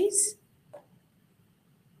then, please.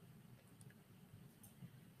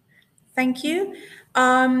 Thank you.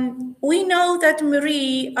 We know that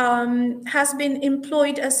Marie has been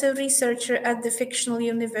employed as a researcher at the fictional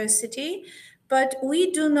university, but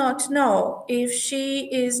we do not know if she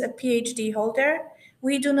is a PhD holder.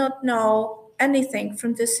 We do not know anything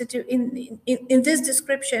from this in this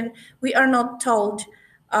description. We are not told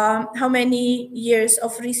how many years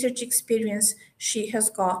of research experience she has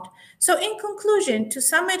got. So in conclusion, to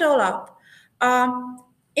sum it all up,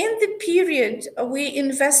 in the period we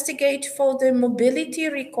investigate for the mobility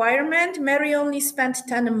requirement, Mary only spent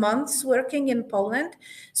 10 months working in Poland,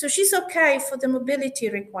 so she's okay for the mobility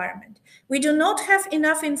requirement. We do not have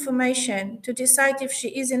enough information to decide if she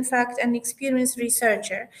is in fact an experienced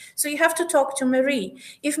researcher, so you have to talk to Marie.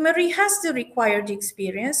 If Marie has the required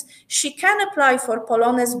experience, she can apply for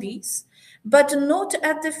POLONEZ BIS, but not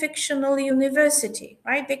at the fictional university,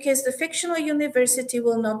 right? Because the fictional university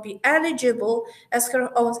will not be eligible as her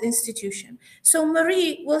own institution. So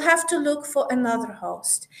Marie will have to look for another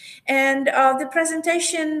host. And the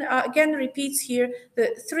presentation again repeats here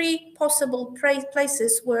the 3 possible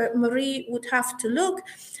places where Marie would have to look.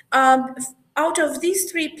 Out of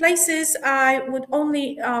these 3 places, I would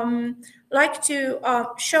only like to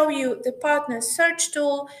show you the partner search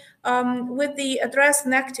tool with the address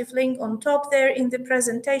and active link on top there in the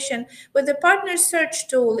presentation. But the partner search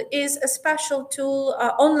tool is a special tool,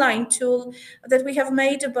 online tool that we have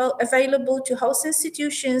made available to host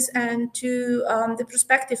institutions and to the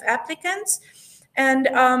prospective applicants. And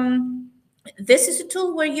this is a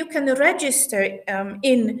tool where you can register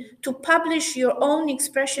to publish your own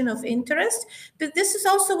expression of interest, but this is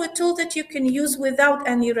also a tool that you can use without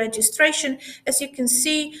any registration. As you can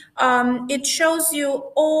see, it shows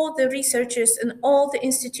you all the researchers and all the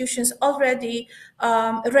institutions already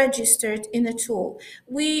registered in a tool.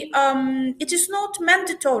 It is not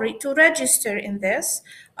mandatory to register in this,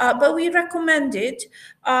 but we recommend it,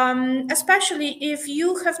 especially if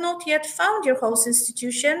you have not yet found your host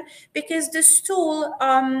institution, because this tool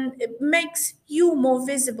makes you more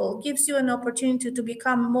visible, gives you an opportunity to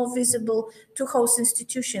become more visible to host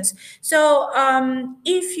institutions. So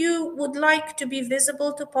if you would like to be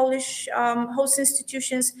visible to Polish host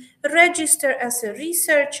institutions, register as a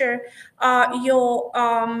researcher. Your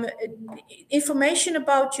information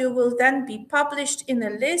about you will then be published in a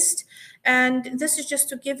list. And this is just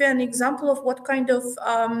to give you an example of what kind of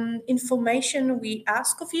information we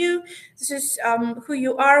ask of you. This is who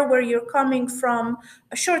you are, where you're coming from,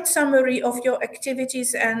 a short summary of your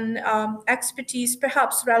activities and expertise,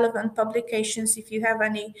 perhaps relevant publications if you have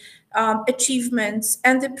any achievements,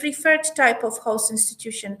 and the preferred type of host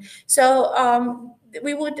institution. So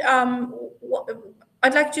we would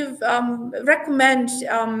I'd like to recommend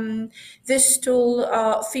this tool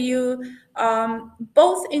for you,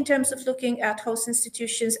 both in terms of looking at host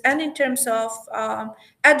institutions and in terms of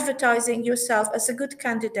advertising yourself as a good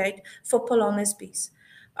candidate for POLONEZ BIS.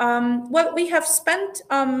 Well, we have spent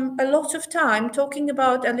a lot of time talking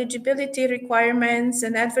about eligibility requirements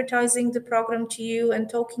and advertising the program to you and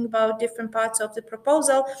talking about different parts of the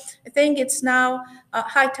proposal. I think it's now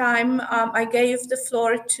high time I gave the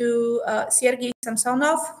floor to Sergei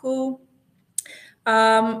Samsonov, who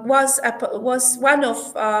was one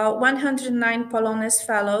of 109 Polonez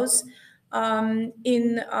fellows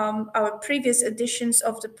in our previous editions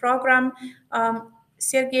of the program.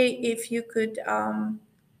 Sergei, if you could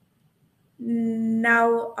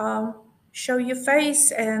now show your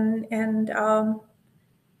face and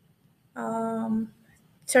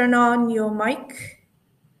turn on your mic.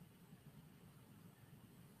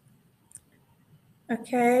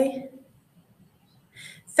 Okay.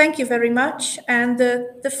 Thank you very much, and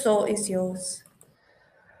the floor is yours.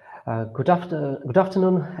 Good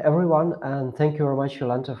afternoon, everyone, and thank you very much,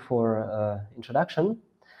 Jolanta, for introduction.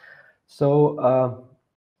 So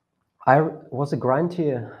I was a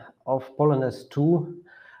grantee of Polonez 2,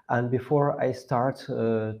 and before I start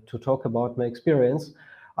to talk about my experience,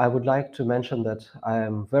 I would like to mention that I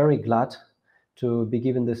am very glad to be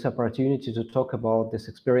given this opportunity to talk about this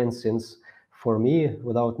experience, since for me,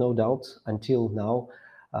 without no doubt, until now,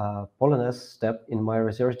 Polonez step in my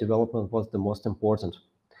research development was the most important.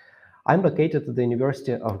 I'm located at the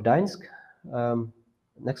University of Gdańsk.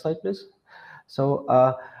 Next slide, please. So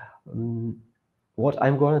what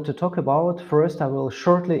I'm going to talk about, first I will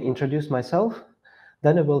shortly introduce myself,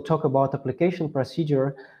 then I will talk about application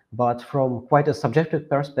procedure, but from quite a subjective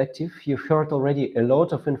perspective. You've heard already a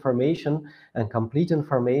lot of information and complete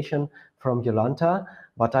information from Jolanta,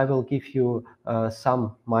 but I will give you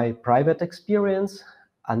some my private experience,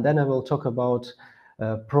 and then I will talk about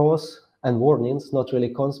pros and warnings, not really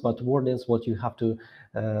cons, but warnings, what you have to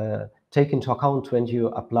take into account when you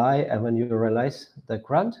apply and when you realize the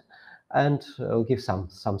grant, and I'll give some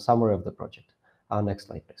summary of the project. Next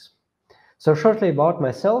slide, please. So shortly about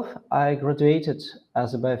myself, I graduated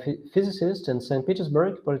as a biophysicist in St.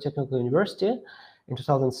 Petersburg Polytechnical University in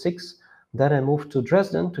 2006. Then I moved to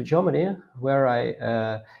Dresden, to Germany, where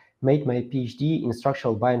I made my PhD in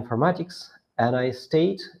structural bioinformatics, and I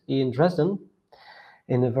stayed in Dresden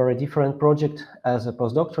in a very different project as a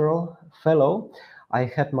postdoctoral fellow. I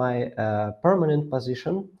had my permanent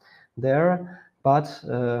position there, but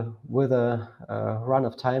with a run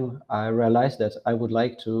of time, I realized that I would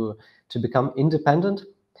like to become independent.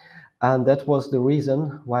 And that was the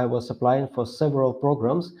reason why I was applying for several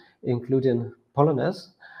programs, including Polonez.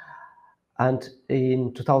 And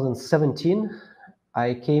in 2017,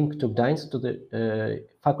 I came to Gdańsk, to the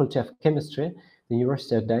Faculty of Chemistry, the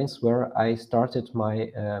University of Gdańsk, where I started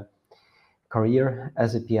my career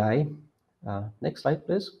as a PI. Next slide,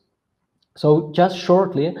 please. So just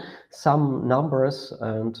shortly, some numbers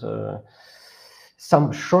and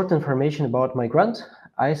some short information about my grant.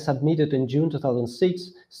 I submitted in June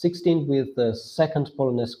 2016 with the second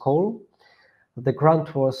Polonez call. The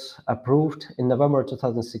grant was approved in November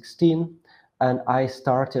 2016, and I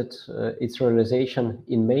started its realization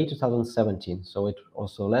in May 2017. So it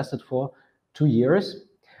also lasted for 2 years.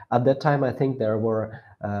 At that time, I think there were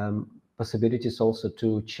possibilities also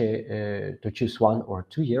to choose 1 or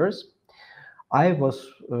 2 years. I was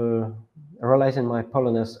realizing my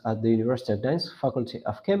Polonez at the University of Gdańsk Faculty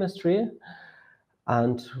of Chemistry,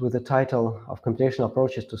 and with the title of Computational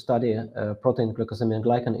Approaches to Study Protein, Glucosamine,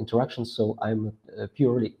 Glycan Interactions. So I'm a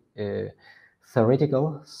purely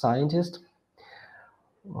theoretical scientist,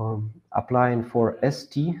 applying for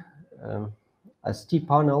ST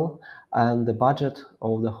panel, and the budget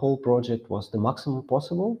of the whole project was the maximum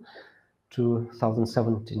possible,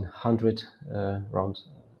 2,700, around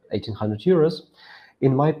 1,800 euros.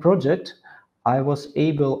 In my project, I was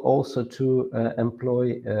able also to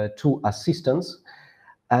employ 2 assistants.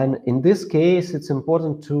 And in this case, it's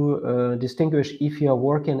important to distinguish if you are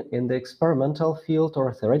working in the experimental field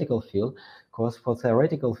or theoretical field, because for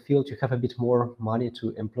theoretical field, you have a bit more money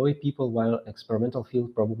to employ people, while experimental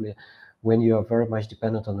field, probably when you are very much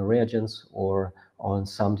dependent on the reagents or on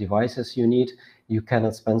some devices you need, you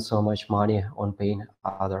cannot spend so much money on paying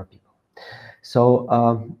other people. So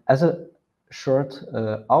as a short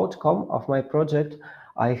outcome of my project,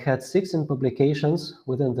 I had 16 publications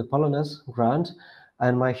within the Polonez grant,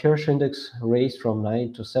 and my Hirsch index raised from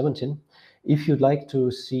 9 to 17. If you'd like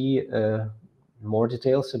to see more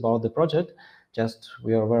details about the project,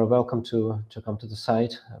 we are very welcome to come to the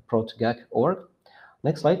site protgag.org.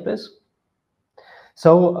 Next slide, please.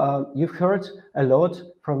 So you've heard a lot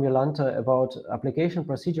from Jolanta about application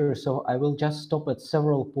procedures, so I will just stop at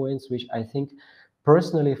several points which I think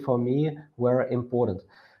personally for me were important.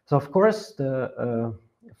 So of course, the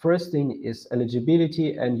first thing is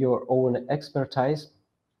eligibility and your own expertise.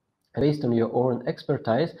 Based on your own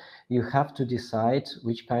expertise, you have to decide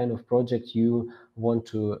which kind of project you want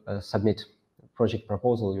to submit, project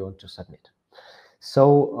proposal you want to submit.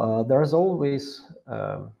 So there is always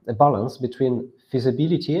a balance between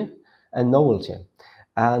feasibility and novelty.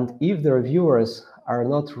 And if the reviewers are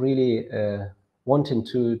not really wanting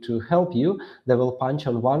to help you, they will punch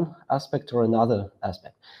on one aspect or another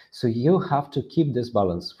aspect. So you have to keep this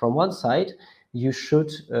balance. From one side, you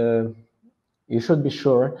should be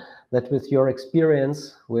sure that with your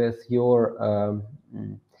experience, with your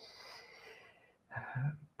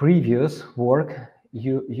previous work,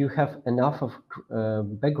 you have enough of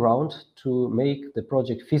background to make the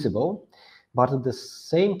project feasible, but at the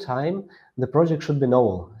same time, the project should be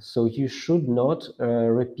novel. So you should not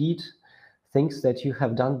repeat things that you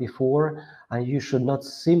have done before, and you should not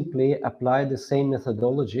simply apply the same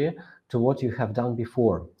methodology to what you have done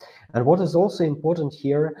before. And what is also important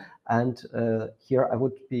here, and here I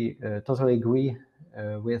would be totally agree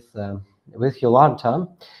with Jolanta,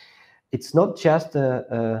 it's not just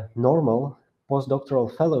a normal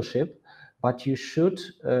postdoctoral fellowship, but you should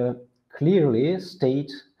clearly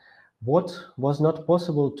state what was not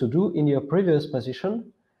possible to do in your previous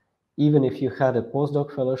position, even if you had a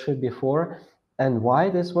postdoc fellowship before, and why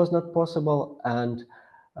this was not possible, and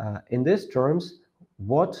in these terms,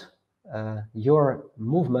 what your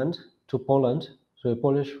movement to Poland, to a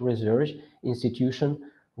Polish research institution,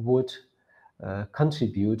 would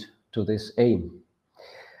contribute to this aim.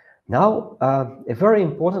 Now, a very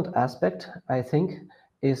important aspect, I think,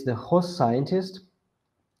 is the host scientist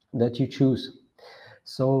that you choose.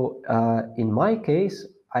 So in my case,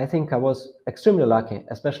 I think I was extremely lucky,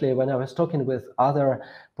 especially when I was talking with other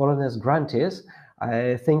Polonez grantees.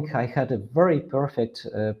 I think I had a very perfect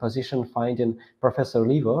position finding Professor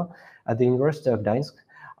Livo at the University of Gdańsk.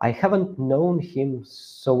 I haven't known him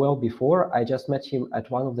so well before. I just met him at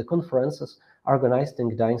one of the conferences organized in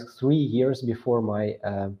Gdańsk 3 years before my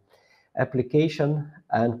application,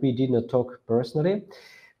 and we did not talk personally,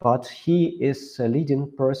 but he is a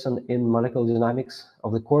leading person in molecular dynamics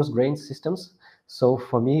of the coarse-grained systems. So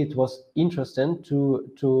for me, it was interesting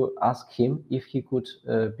to ask him if he could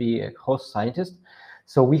be a host scientist.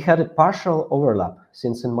 So we had a partial overlap,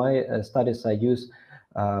 since in my studies I use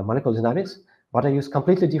molecular dynamics, but I use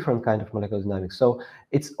completely different kind of molecular dynamics. So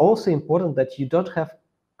it's also important that you don't have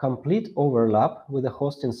complete overlap with the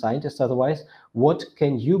hosting scientist. Otherwise, what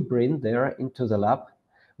can you bring there into the lab?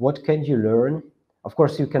 What can you learn? Of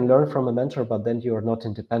course, you can learn from a mentor, but then you are not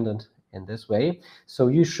independent in this way. So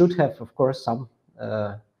you should have, of course, some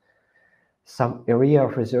area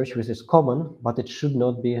of research which is common, but it should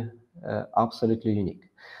not be absolutely unique.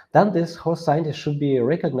 Then this host scientist should be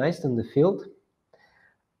recognized in the field,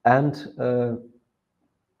 and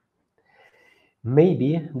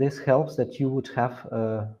maybe this helps that you would have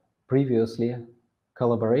previously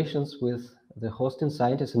collaborations with the hosting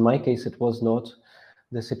scientist. In my case, it was not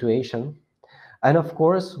the situation. And of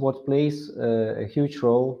course, what plays a huge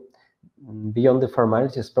role beyond the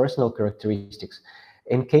formalities, personal characteristics.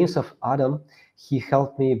 In case of Adam, he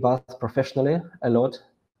helped me both professionally a lot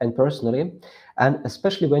and personally. And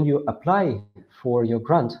especially when you apply for your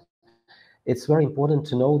grant, it's very important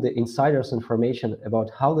to know the insider's information about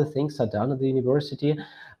how the things are done at the university.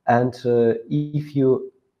 And if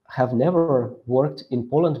you have never worked in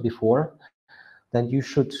Poland before, then you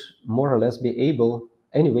should more or less be able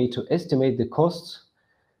anyway to estimate the costs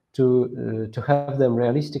to have them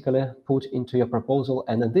realistically put into your proposal.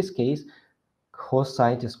 And in this case, host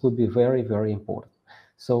scientists could be very, very important.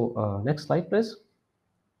 So next slide, please.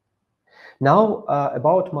 Now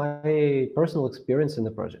about my personal experience in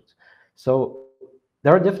the project. So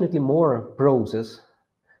there are definitely more pros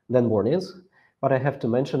than warnings, but I have to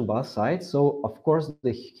mention both sides. So of course,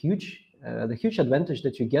 the huge advantage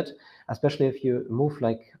that you get, especially if you move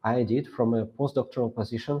like I did from a postdoctoral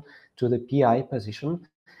position to the PI position,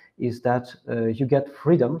 is that you get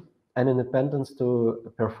freedom and independence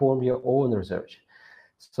to perform your own research.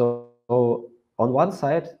 So on one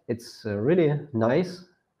side, it's really nice,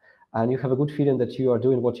 and you have a good feeling that you are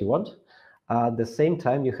doing what you want. At the same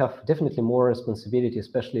time, you have definitely more responsibility,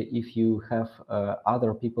 especially if you have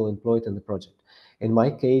other people employed in the project. In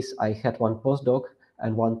my case, I had one postdoc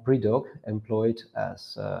and one pre-doc employed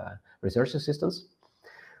as research assistants.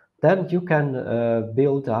 Then you can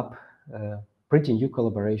build up pretty new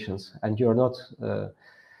collaborations, and you're not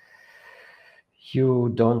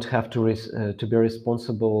you don't have to be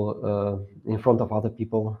responsible in front of other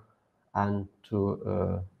people and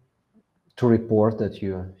to report that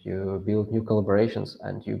you build new collaborations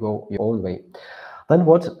and you go your own way. Then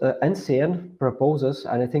what NCN proposes,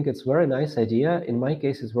 and I think it's a very nice idea, in my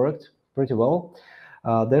case it's worked pretty well,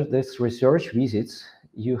 There's research visits.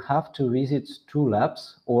 You have to visit 2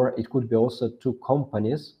 labs, or it could be also 2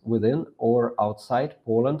 companies within or outside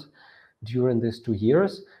Poland during these 2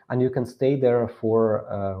 years, and you can stay there for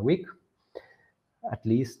a week, at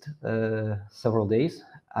least several days,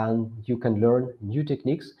 and you can learn new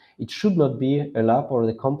techniques. It should not be a lab or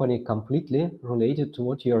the company completely related to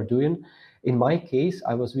what you are doing. In my case,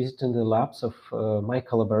 I was visiting the labs of my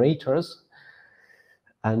collaborators,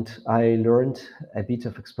 and I learned a bit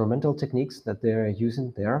of experimental techniques that they're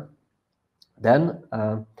using there. Then,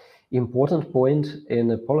 important point in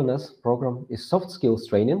the POLONEZ program is soft skills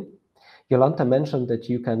training. Jolanta mentioned that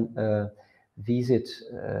you can visit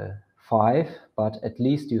 5, but at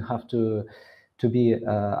least you have to be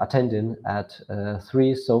attending at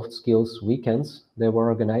 3 soft skills weekends. They were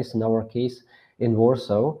organized, in our case, in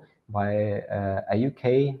Warsaw by a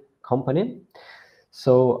UK company.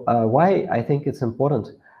 So why I think it's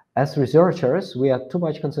important? As researchers, we are too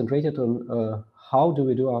much concentrated on how do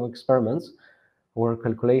we do our experiments or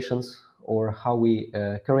calculations, or how we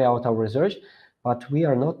carry out our research, but we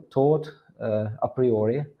are not taught a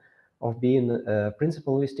priori of being a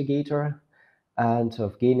principal investigator and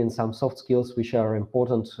of gaining some soft skills which are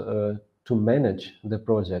important to manage the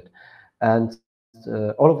project. And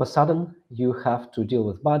all of a sudden, you have to deal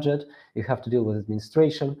with budget, you have to deal with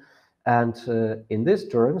administration, and in these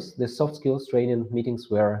terms, the soft skills training meetings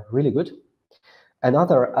were really good.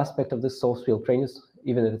 Another aspect of this soft skill training is,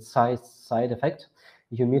 even if it's side effect,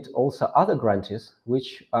 you meet also other grantees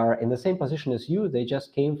which are in the same position as you. They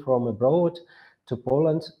just came from abroad to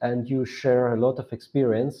Poland, and you share a lot of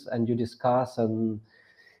experience, and you discuss, and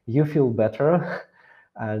you feel better,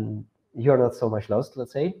 and you're not so much lost,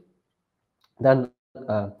 let's say. Then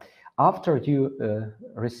after you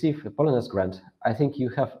receive a POLONEZ grant, I think you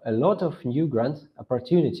have a lot of new grant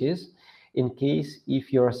opportunities in case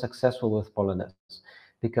if you're successful with POLONEZ,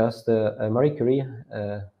 because the Marie Curie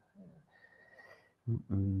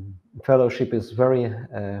fellowship is very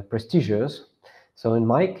prestigious. So in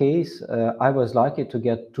my case, I was lucky to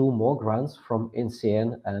get 2 more grants from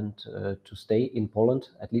NCN and to stay in Poland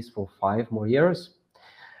at least for 5 more years.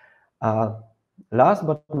 Last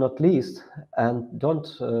but not least, and don't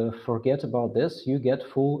forget about this, you get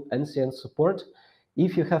full NCN support.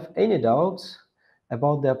 If you have any doubts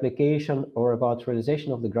about the application or about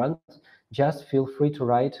realization of the grant, just feel free to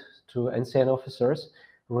write to NCN officers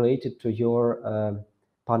related to your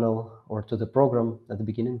panel or to the program at the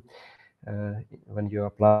beginning when you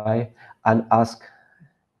apply, and ask.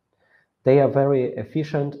 They are very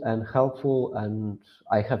efficient and helpful, and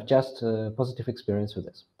I have just a positive experience with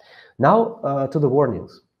this. Now to the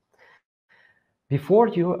warnings. Before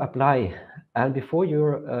you apply and before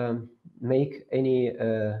you make any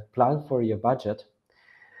plan for your budget,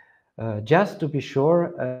 just to be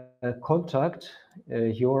sure, contact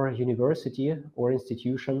your university or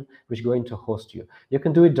institution which is going to host you. You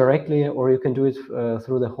can do it directly, or you can do it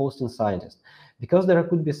through the hosting scientist, because there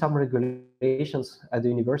could be some regulations at the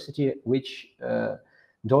university which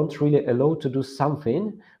don't really allow to do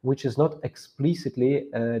something which is not explicitly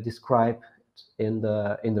described in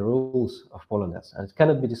the rules of POLONEZ, and it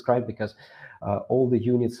cannot be described because all the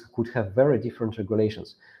units could have very different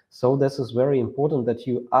regulations. So this is very important that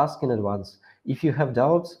you ask in advance. If you have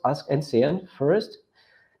doubts, ask NCN first,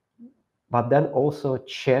 but then also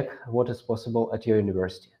check what is possible at your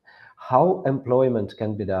university. How employment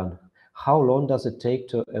can be done? How long does it take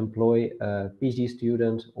to employ a PhD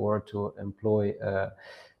student or to employ a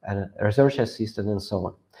research assistant and so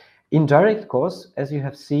on? Indirect costs, as you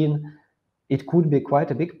have seen, it could be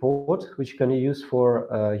quite a big pot which you can use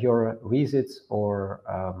for your visits or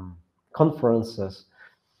conferences,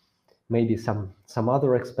 maybe some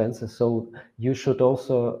other expenses. So you should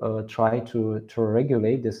also try to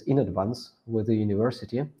regulate this in advance with the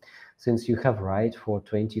university, since you have right for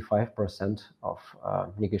 25% of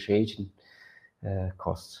negotiation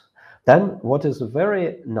costs. Then what is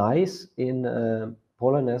very nice in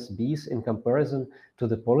POLONEZ BIS in comparison to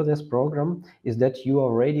the POLONEZ program is that you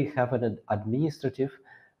already have an administrative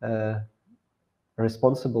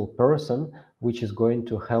responsible person which is going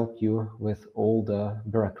to help you with all the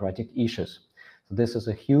bureaucratic issues. So this is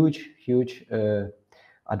a huge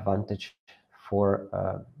advantage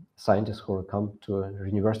for scientists who come to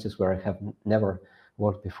universities where I have never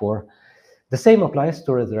worked before. The same applies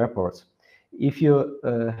to the reports. If you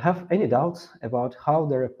have any doubts about how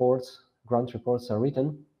the grant reports are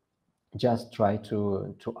written, just try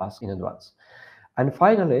to ask in advance. And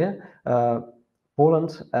finally,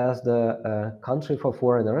 Poland as the country for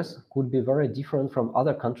foreigners could be very different from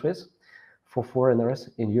other countries for foreigners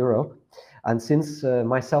in Europe. And since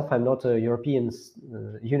myself, I'm not a European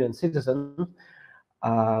Union citizen,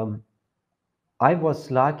 I was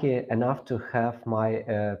lucky enough to have my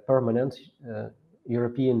permanent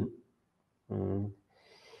European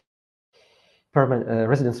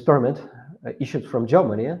residence permit issued from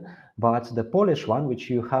Germany, but the Polish one, which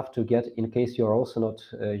you have to get in case you're also not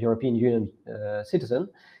a European Union citizen,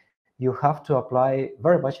 you have to apply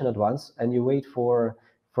very much in advance, and you wait for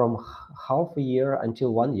from half a year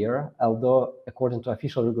until 1 year, although according to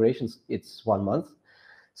official regulations, it's 1 month.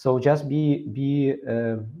 So just be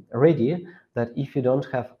ready that if you don't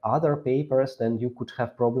have other papers, then you could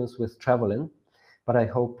have problems with traveling. But I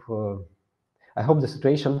hope the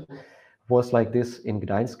situation was like this in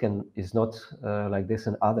Gdańsk and is not like this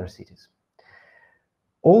in other cities.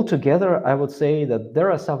 Altogether, I would say that there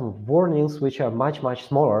are some warnings which are much, much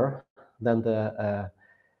smaller than the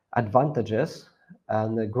advantages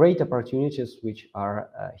and the great opportunities which are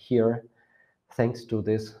here thanks to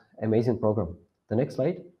this amazing program. The next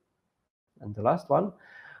slide. And the last one.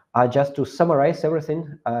 Just to summarize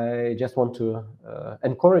everything, I just want to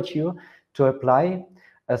encourage you to apply,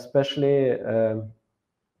 especially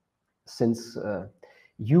since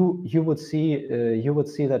you would see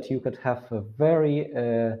that you could have a very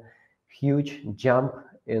huge jump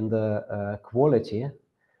in the quality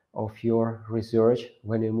of your research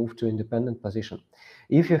when you move to independent position.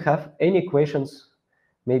 If you have any questions,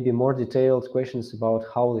 maybe more detailed questions about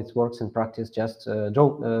how it works in practice, just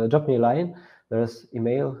drop me a line. There's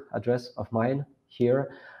email address of mine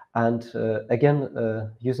here. And again,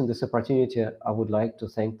 using this opportunity, I would like to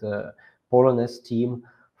thank the POLONEZ team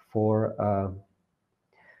for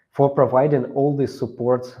providing all this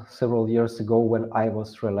support several years ago when I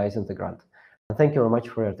was realizing the grant. And thank you very much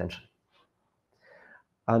for your attention.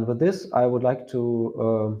 And with this, I would like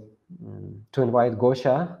to invite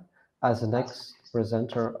Gosia as the next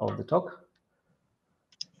presenter of the talk.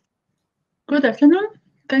 Good afternoon.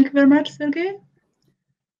 Thank you very much, Sergey.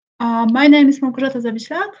 My name is Małgorzata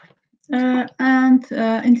Zawiślak, and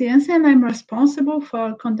in the NCM, I'm responsible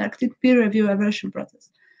for conducting peer review evaluation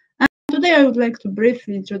process. And today, I would like to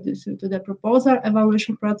briefly introduce you to the proposal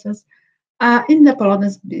evaluation process in the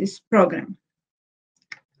POLONEZ BIS program.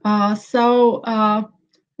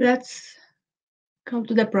 Let's go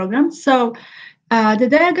to the program. So the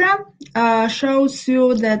diagram shows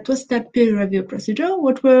you the two-step peer review procedure,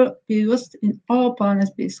 which will be used in all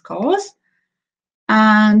POLONEZ BIS calls.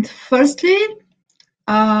 And firstly,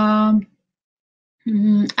 after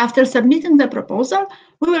submitting the proposal,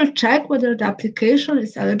 we will check whether the application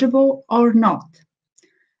is eligible or not.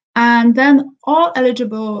 And then all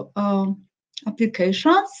eligible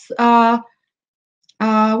applications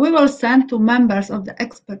we will send to members of the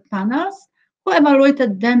expert panels who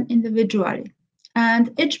evaluated them individually.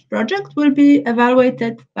 And each project will be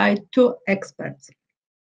evaluated by 2 experts.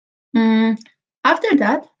 After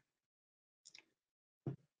that,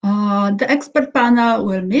 the expert panel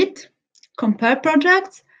will meet, compare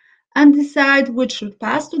projects, and decide which should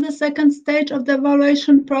pass to the second stage of the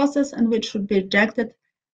evaluation process and which should be rejected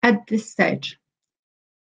at this stage.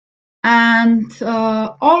 And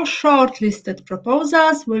all shortlisted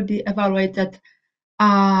proposals will be evaluated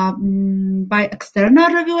by external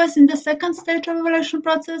reviewers in the second stage of evaluation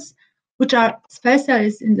process, which are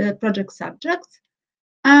specialists in the project subjects.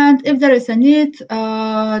 And if there is a need,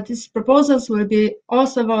 these proposals will be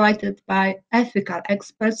also evaluated by ethical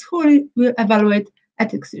experts who will evaluate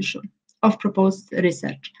ethics issue of proposed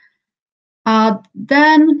research.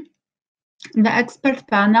 Then the expert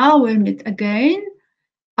panel will meet again,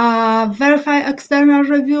 verify external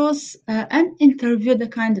reviews, and interview the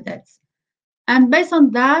candidates. And based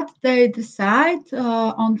on that, they decide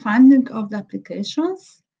on funding of the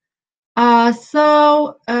applications.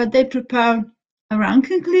 They prepare a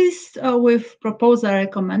ranking list with proposal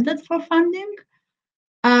recommended for funding,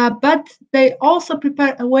 but they also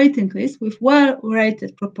prepare a waiting list with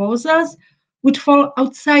well-rated proposals which fall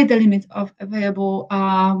outside the limit of available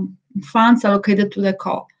funds allocated to the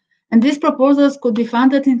call. And these proposals could be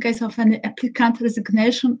funded in case of any applicant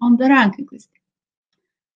resignation on the ranking list.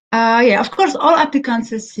 Of course, all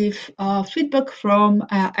applicants receive feedback from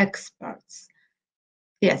experts.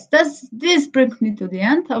 Yes, this brings me to the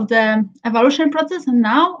end of the evaluation process, and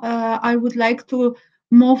now I would like to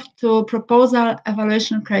move to proposal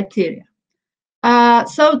evaluation criteria.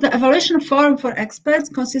 So the evaluation form for experts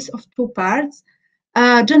consists of 2 parts,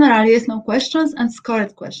 general yes/no questions and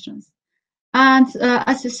scored questions. And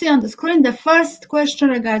as you see on the screen, the first question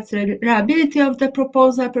regards the reliability of the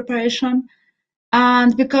proposal preparation.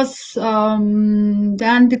 And because the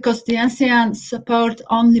NCN support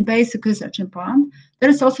only basic research in Poland, there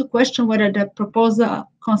is also a question whether the proposal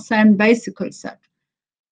concerns basic research.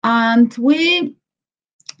 And we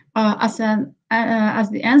as the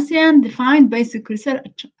NCN defined basic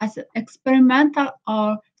research as experimental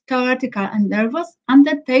or theoretical endeavors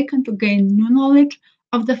undertaken to gain new knowledge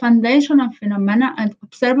of the foundational phenomena and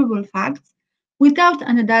observable facts without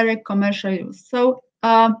any direct commercial use. So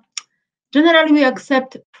generally, we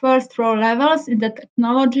accept first row levels in the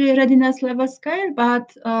technology readiness level scale,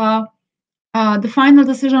 but the final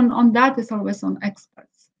decision on that is always on experts.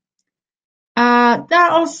 There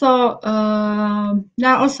are also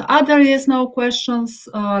other yes/no questions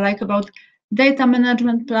like about data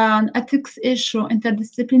management plan, ethics issue,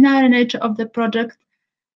 interdisciplinary nature of the project,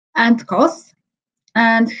 and costs.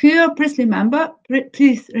 And here, please remember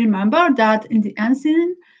that in the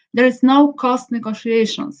NCN there is no cost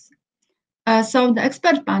negotiations. So the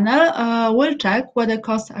expert panel will check whether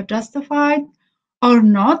costs are justified or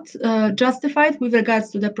not justified with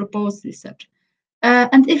regards to the proposed research.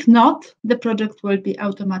 And if not, the project will be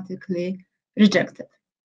automatically rejected.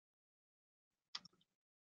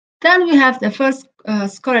 Then we have the first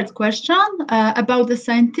scored question about the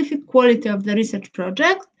scientific quality of the research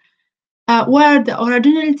project, where the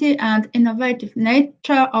originality and innovative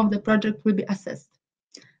nature of the project will be assessed.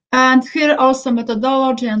 And here also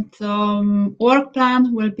methodology and work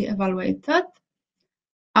plan will be evaluated.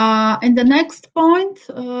 In the next point,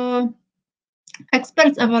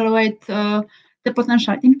 experts evaluate the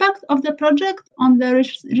potential impact of the project on the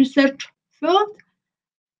research field.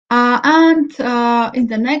 And in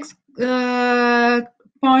the next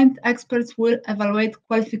point, experts will evaluate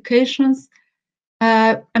qualifications.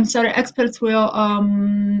 Experts will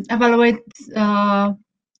evaluate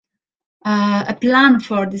a plan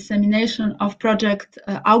for dissemination of project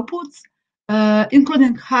outputs,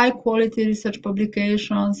 including high-quality research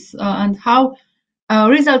publications and how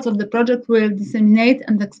results of the project will disseminate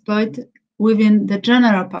and exploit within the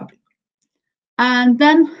general public. And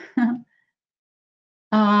then,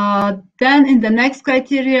 in the next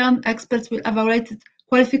criterion, experts will evaluate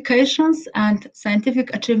qualifications and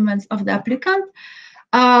scientific achievements of the applicant.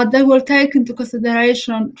 They will take into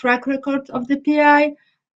consideration track record of the PI,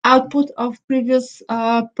 output of previous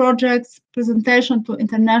projects, presentation to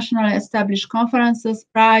internationally established conferences,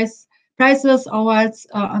 prizes, awards,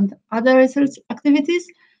 and other research activities.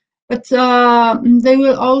 But they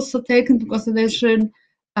will also take into consideration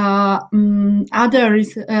other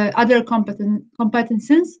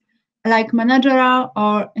competencies like managerial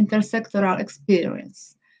or intersectoral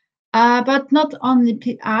experience. But not only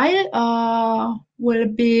PI will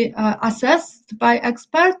be assessed by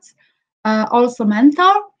experts, also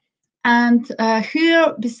mentor. And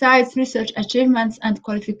here, besides research achievements and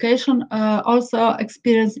qualification, also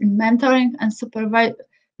experience in mentoring and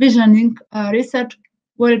supervisioning research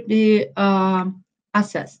will be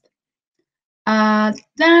assessed.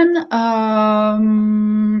 Then,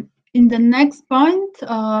 in the next point,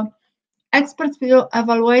 experts will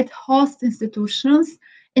evaluate host institutions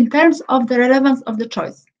in terms of the relevance of the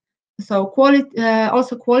choice. So quality,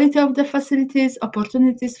 also quality of the facilities,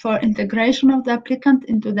 opportunities for integration of the applicant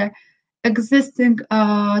into the existing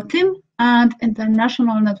team and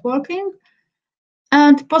international networking,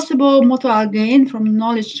 and possible mutual gain from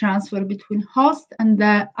knowledge transfer between host and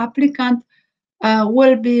the applicant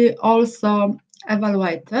will be also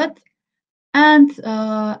evaluated. And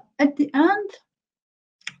at the end,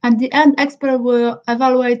 expert will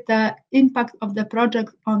evaluate the impact of the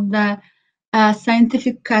project on the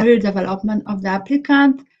scientific career development of the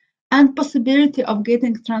applicant and possibility of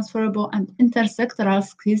getting transferable and intersectoral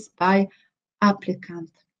skills by applicant.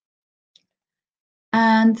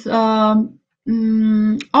 And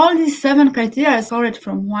all these 7 criteria is sorted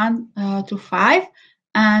from 1 to 5,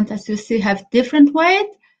 and as you see, have different weight.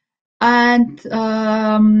 And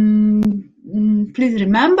please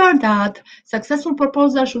remember that successful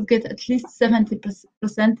proposal should get at least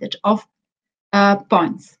 70% of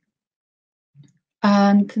points.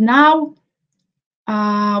 And now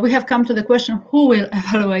we have come to the question, who will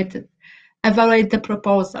evaluate the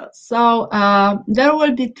proposal? So there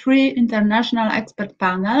will be 3 international expert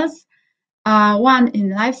panels, one in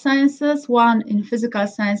life sciences, one in physical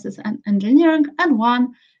sciences and engineering, and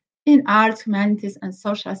one in arts, humanities, and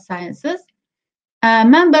social sciences.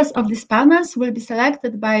 Members of these panels will be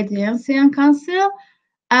selected by the NCN Council,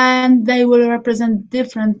 and they will represent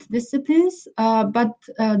different disciplines, but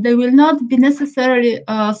they will not be necessarily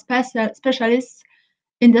specialists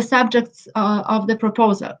in the subjects of the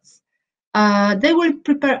proposals. They will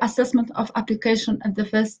prepare assessment of application at the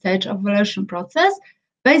first stage of evaluation process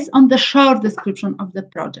based on the short description of the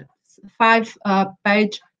project,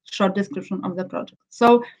 5-page short description of the project.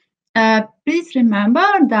 So please remember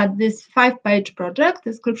that this 5-page project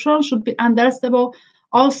description should be understandable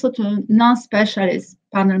also to non-specialist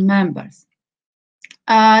panel members.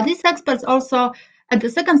 These experts also, at the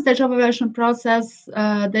second stage of evaluation process,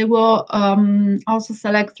 they will also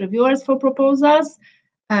select reviewers for proposals,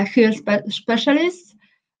 hear specialists,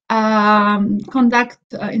 conduct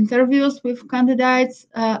interviews with candidates,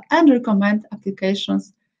 and recommend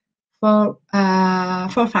applications for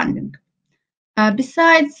funding.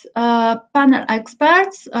 Besides panel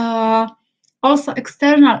experts, also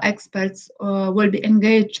external experts will be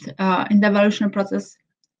engaged in the evaluation process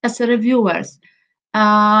as reviewers.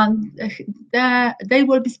 They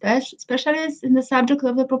will be specialists in the subject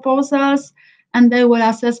of the proposals, and they will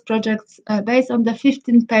assess projects based on the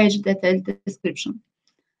 15-page detailed description.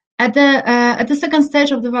 At the second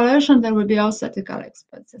stage of the evaluation, there will be also ethical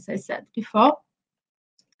experts, as I said before.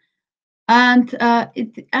 And at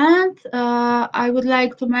the end, I would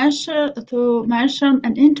like to mention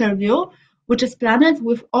an interview which is planned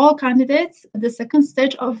with all candidates at the second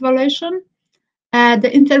stage of evaluation.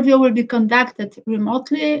 The interview will be conducted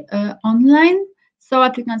remotely online, so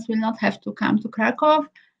applicants will not have to come to Krakow.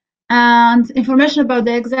 And information about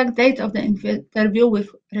the exact date of the interview with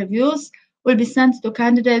reviews will be sent to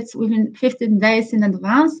candidates within 15 days in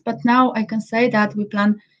advance. But now I can say that we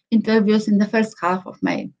plan interviews in the first half of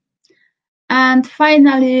May. And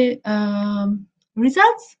finally,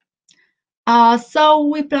 results. So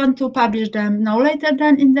we plan to publish them no later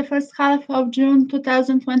than in the first half of June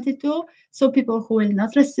 2022. So people who will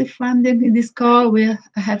not receive funding in this call will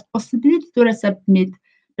have possibility to resubmit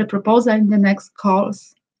the proposal in the next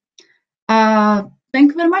calls. Thank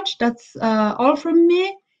you very much. That's all from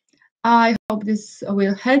me. I hope this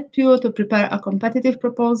will help you to prepare a competitive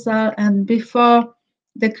proposal. And before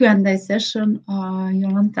the Q&A session,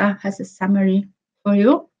 Jolanta has a summary for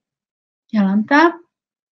you. Jolanta?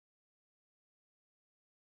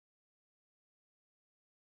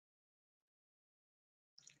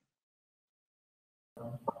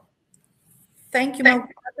 Thank you,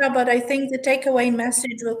 Malgorzata, but I think the takeaway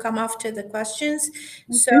message will come after the questions.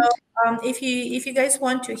 So if you guys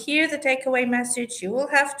want to hear the takeaway message, you will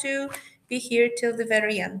have to be here till the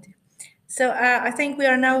very end. So I think we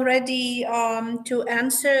are now ready to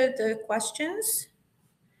answer the questions.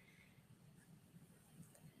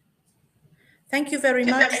 Thank you very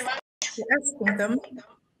much for asking them.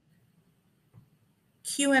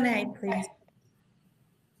 Q&A, please.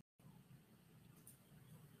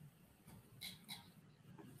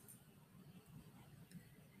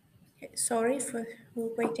 Sorry,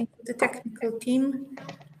 we're waiting for the technical team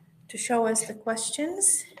to show us the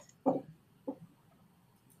questions.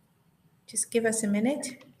 Just give us a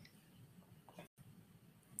minute.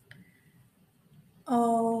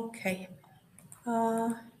 Okay.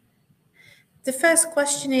 The first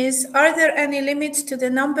question is, are there any limits to the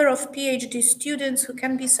number of PhD students who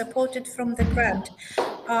can be supported from the grant?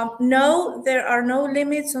 No, there are no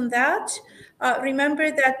limits on that.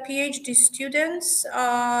 Remember that PhD students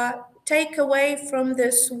take away from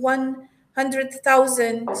this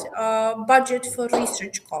 100,000 budget for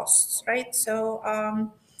research costs, right? So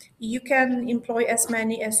you can employ as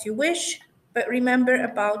many as you wish, but remember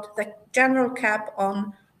about the general cap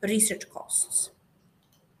on research costs.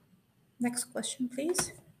 Next question,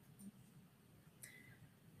 please.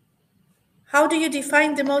 How do you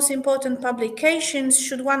define the most important publications?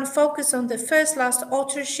 Should one focus on the first, last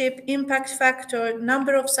authorship, impact factor,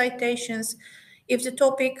 number of citations, if the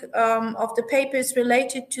topic of the paper is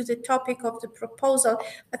related to the topic of the proposal?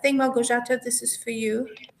 I think, Malgorzata, this is for you.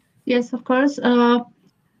 Yes, of course.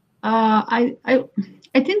 I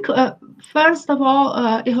think, first of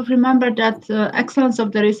all, you have remembered that excellence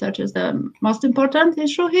of the research is the most important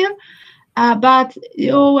issue here. But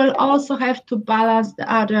you will also have to balance the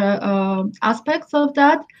other aspects of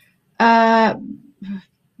that.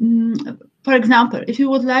 For example, if you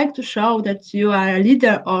would like to show that you are a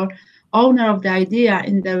leader or owner of the idea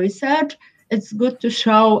in the research, it's good to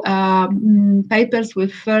show papers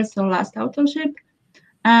with first or last authorship.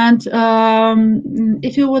 And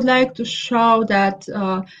if you would like to show that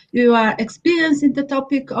you are experienced in the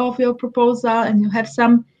topic of your proposal and you have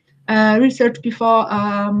some research before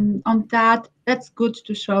on that, that's good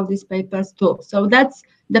to show these papers too. So that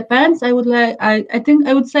depends. I think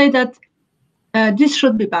I would say that this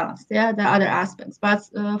should be balanced, yeah, the other aspects. But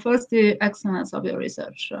first, the excellence of your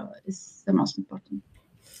research is the most important.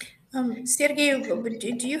 Sergey,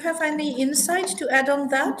 do you have any insight to add on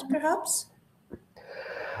that, perhaps?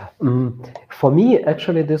 For me,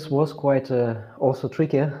 actually, this was quite also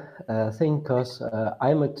tricky thing, because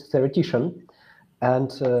I'm a theoretician,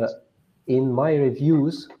 and in my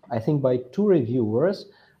reviews, I think by 2 reviewers,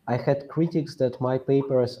 I had critics that my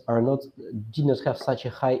papers did not have such a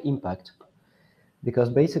high impact. because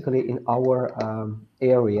basically in our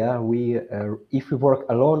area, if we work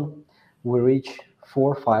alone, we reach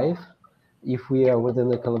 4 or 5. If we are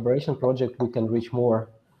within a collaboration project, we can reach more.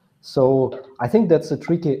 So I think that's a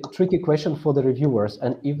tricky question for the reviewers.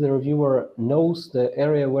 And if the reviewer knows the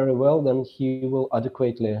area very well, then he will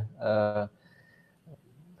adequately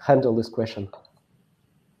handle this question.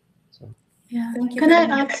 So. Yeah. Can I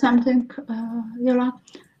add something, Yola?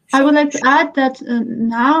 I would like to add that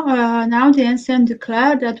now the NCN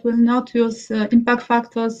declared that will not use impact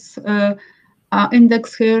factors,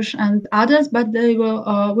 index Hirsch and others, but they will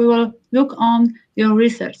we will look on your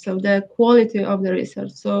research, so the quality of the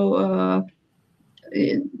research. So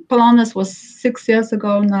POLONEZ was 6 years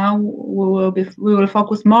ago. Now we will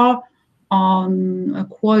focus more on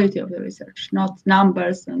quality of the research, not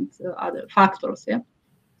numbers and other factors. Yeah.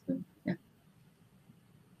 So, yeah.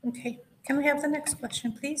 Okay. Can we have the next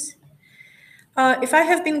question, please? If I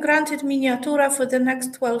have been granted miniatura for the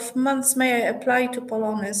next 12 months, may I apply to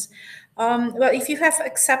POLONEZ? Well, if you have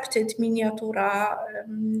accepted miniatura,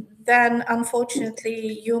 then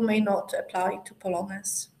unfortunately you may not apply to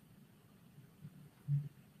POLONEZ.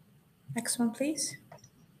 Next one, please.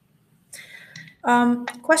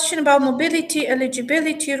 Question about mobility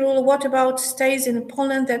eligibility rule. What about stays in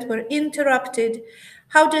Poland that were interrupted?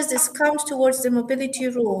 How does this count towards the mobility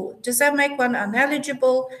rule? Does that make one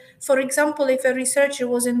ineligible? For example, if a researcher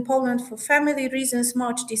was in Poland for family reasons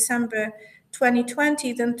March, December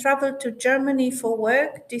 2020, then traveled to Germany for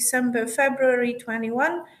work December, February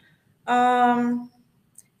 21,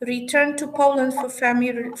 returned to Poland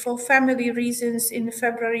for family reasons in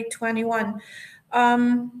February 21.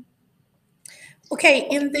 Okay,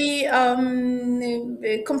 in the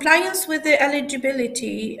compliance with the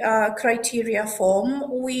eligibility criteria form,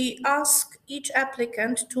 we ask each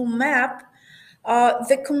applicant to map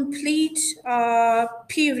the complete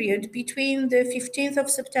period between the 15th of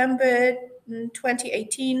September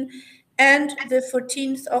 2018 and the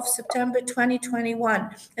 14th of September 2021,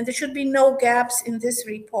 and there should be no gaps in this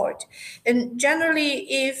report. And generally,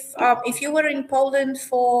 if you were in Poland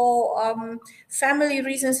for family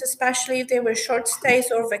reasons, especially if they were short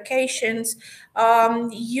stays or vacations,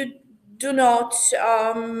 you do not.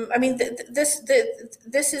 I mean,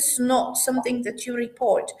 this is not something that you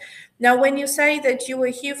report. Now, when you say that you were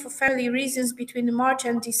here for family reasons between March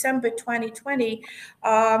and December 2020.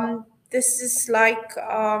 This is like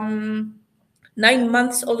 9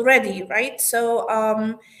 months already, right? So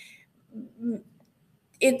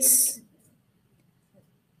it's,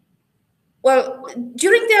 well,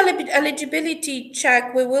 during the eligibility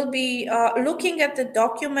check, we will be looking at the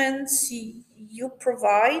documents you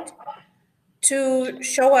provide to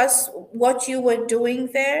show us what you were doing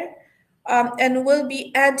there, and we'll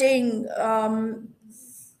be adding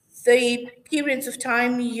the periods of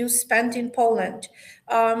time you spent in Poland.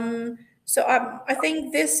 So I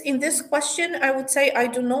think in this question, I would say I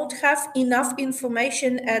do not have enough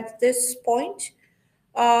information at this point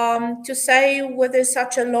to say whether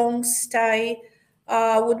such a long stay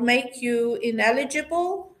would make you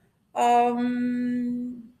ineligible.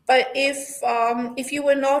 But if you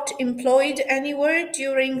were not employed anywhere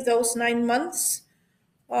during those 9 months,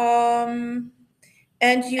 and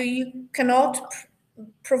you cannot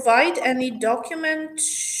provide any document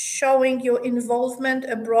showing your involvement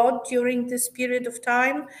abroad during this period of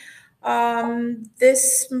time,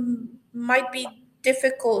 this might be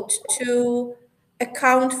difficult to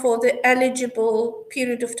account for the eligible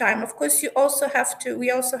period of time. Of course, we also have to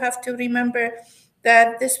remember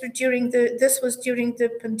that this was during the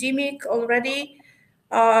pandemic already,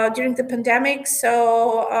 during the pandemic.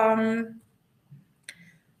 So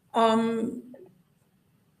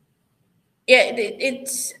yeah,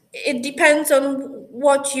 it depends on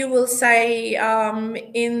what you will say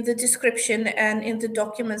in the description and in the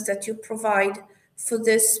documents that you provide for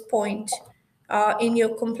this point in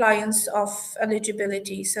your compliance of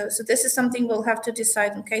eligibility. So this is something we'll have to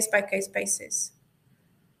decide on case-by-case basis.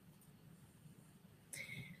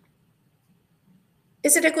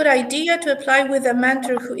 Is it a good idea to apply with a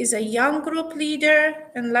mentor who is a young group leader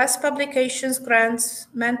and less publications, grants,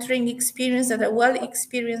 mentoring experience than a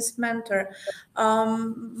well-experienced mentor?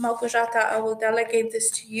 Małgorzata, I will delegate this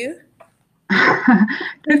to you.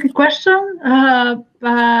 Tricky question,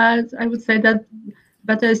 but I would say that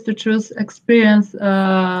better is to choose experienced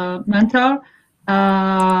mentor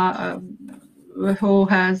who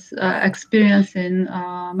has experience in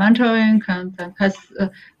mentoring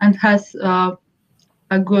and has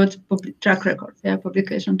a good track record,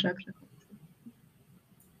 publication track record.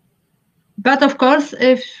 But of course,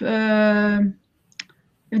 if the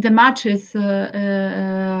match is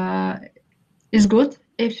good,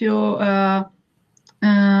 if you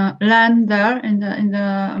learn there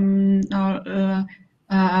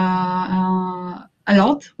a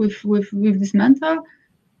lot with this mentor.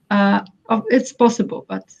 It's possible,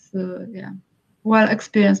 but yeah,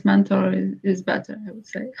 well-experienced mentor is better, I would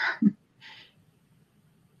say.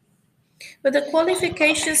 But the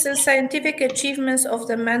qualifications and scientific achievements of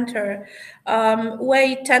the mentor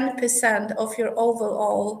weigh 10% of your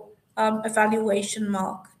overall evaluation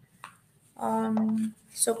mark.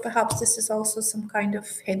 So perhaps this is also some kind of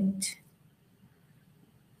hint.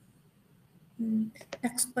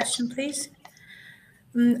 Next question, please.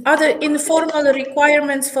 Are there informal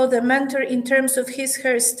requirements for the mentor in terms of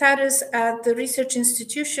her status at the research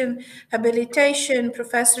institution, habilitation,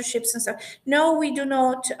 professorships, and stuff? No, we do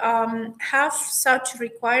not have such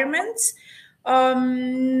requirements.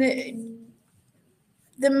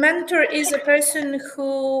 The mentor is a person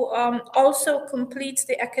who also completes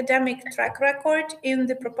the academic track record in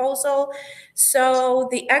the proposal. So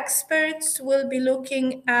the experts will be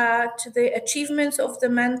looking at the achievements of the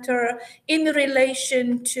mentor in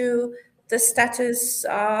relation to the status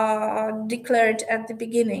declared at the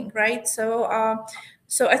beginning, right? So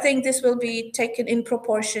I think this will be taken in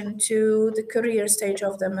proportion to the career stage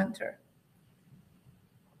of the mentor.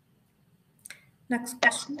 Next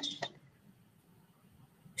question.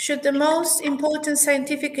 Should the most important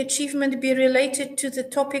scientific achievement be related to the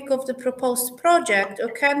topic of the proposed project or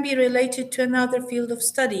can be related to another field of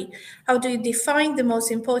study? How do you define the most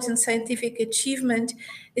important scientific achievement?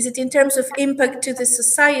 Is it in terms of impact to the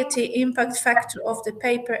society, impact factor of the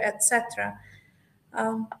paper, etc.?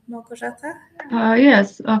 Małgorzata?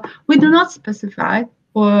 Yes, we do not specify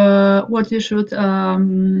what you should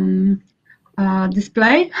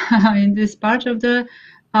display in this part of the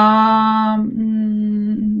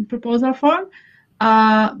proposal form.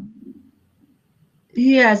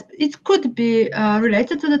 Yes, it could be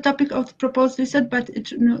related to the topic of the proposed research, but it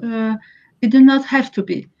do not have to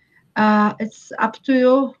be. It's up to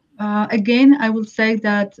you. Again, I would say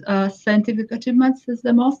that scientific achievements is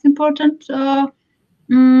the most important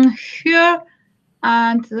here,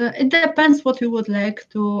 and it depends what you would like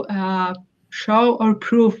to show or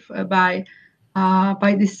prove by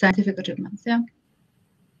these scientific achievements. Yeah.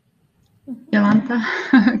 Jolanta.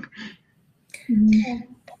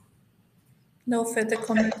 No further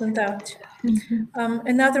comment on that.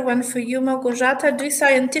 Another one for you, Małgorzata. Do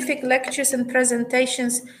scientific lectures and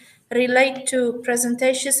presentations relate to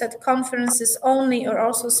presentations at conferences only or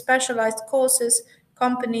also specialized courses,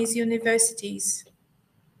 companies, universities?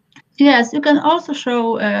 Yes, you can also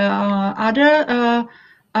show other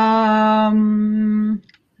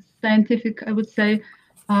scientific, I would say,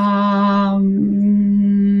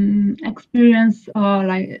 experience,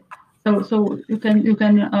 like so you can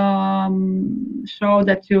show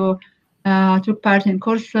that you took part in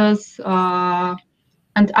courses,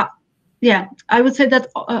 and yeah, I would say that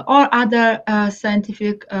all other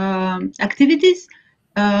scientific activities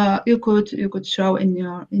you could show in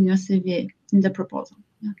your CV in the proposal.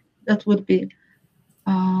 Yeah, that would be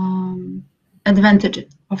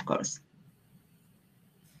advantages, of course.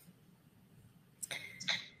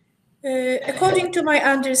 According to my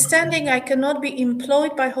understanding, I cannot be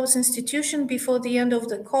employed by host institution before the end of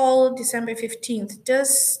the call, December 15th.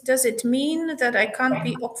 Does it mean that I can't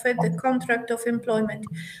be offered the contract of employment?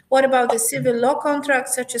 What about the civil law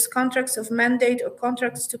contracts, such as contracts of mandate or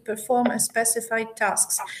contracts to perform a specified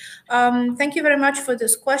tasks? Thank you very much for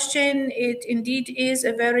this question. It indeed is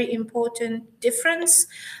a very important difference.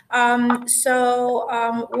 When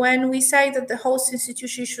we say that the host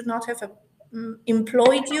institution should not have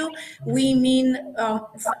employed you, we mean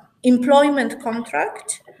employment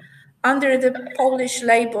contract under the Polish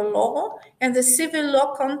labor law, and the civil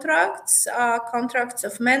law contracts are contracts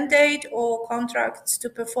of mandate or contracts to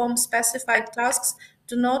perform specified tasks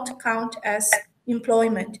do not count as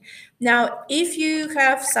employment. Now, if you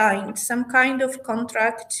have signed some kind of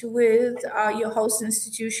contract with your host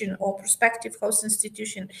institution or prospective host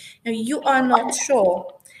institution, and you are not sure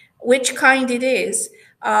which kind it is,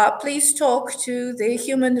 please talk to the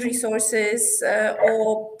human resources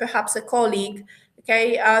or perhaps a colleague.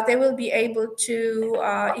 Okay, they will be able to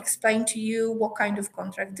explain to you what kind of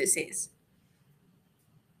contract this is.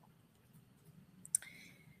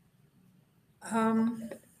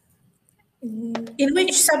 In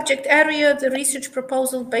which subject area the research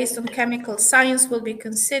proposal based on chemical science will be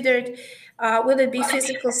considered? Will it be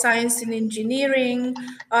physical science and engineering?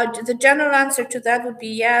 The general answer to that would be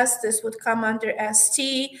yes, this would come under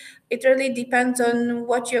ST. It really depends on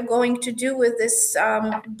what you're going to do with this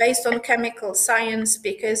based on chemical science,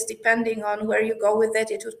 because depending on where you go with it,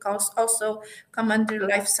 it would also come under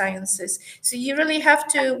life sciences. So you really have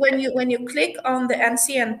to, when you click on the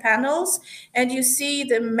NCN panels and you see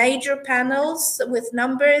the major panels with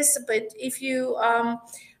numbers, but if you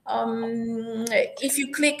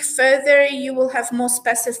click further, you will have more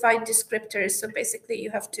specified descriptors. So basically,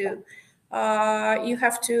 you have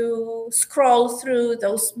to scroll through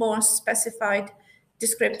those more specified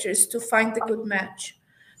descriptors to find the good match.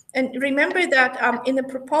 And remember that in the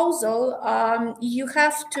proposal, you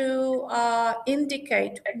have to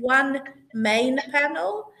indicate one main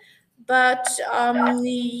panel, but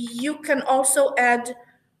you can also add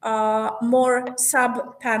more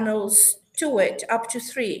sub-panels to it, up to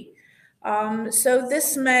 3. So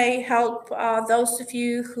this may help those of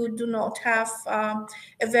you who do not have a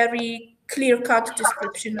very clear-cut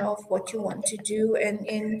description of what you want to do.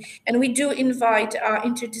 And we do invite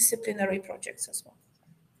interdisciplinary projects as well.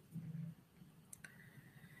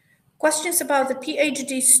 Questions about the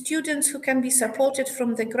PhD students who can be supported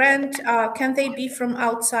from the grant. Can they be from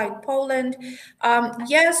outside Poland?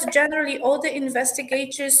 Yes, generally all the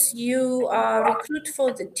investigators you recruit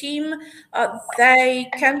for the team, they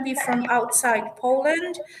can be from outside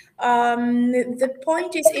Poland. The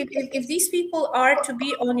point is, if these people are to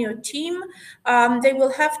be on your team, they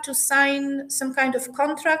will have to sign some kind of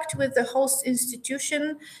contract with the host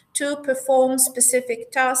institution to perform specific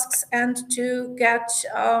tasks and to get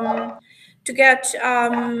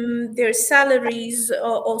their salaries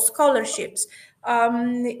or scholarships.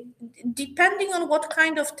 Depending on what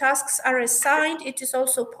kind of tasks are assigned, it is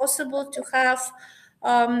also possible to have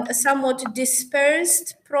a somewhat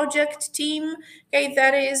dispersed project team. Okay,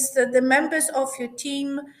 that is, the members of your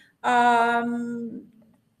team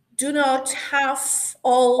do not have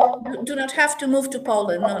to move to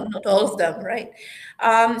Poland. Not all of them, right?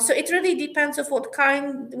 So it really depends on what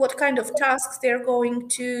kind of tasks they're going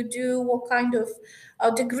to do, what kind of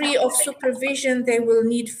degree of supervision they will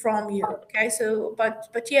need from you. Okay, so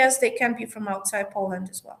but yes, they can be from outside Poland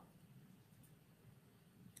as well.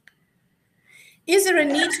 Is there a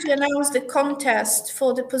need to announce the contest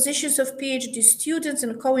for the positions of PhD students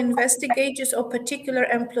and co-investigators, or particular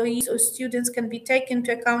employees or students can be taken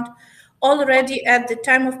into account already at the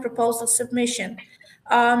time of proposal submission?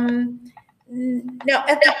 Now,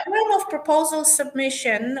 at the time of proposal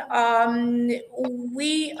submission,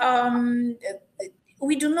 we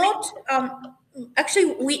do not,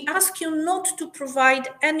 actually, we ask you not to provide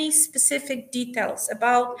any specific details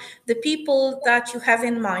about the people that you have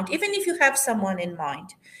in mind, even if you have someone in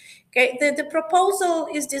mind. Okay, the proposal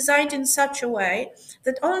is designed in such a way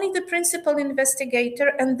that only the principal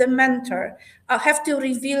investigator and the mentor have to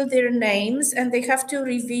reveal their names, and they have to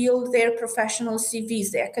reveal their professional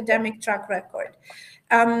CVs, the academic track record.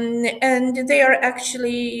 And they are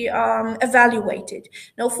actually evaluated.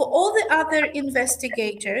 Now, for all the other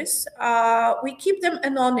investigators, we keep them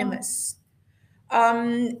anonymous.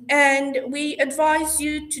 And we advise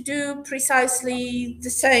you to do precisely the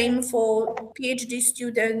same for PhD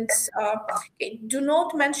students. Do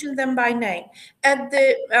not mention them by name. At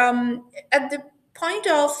the point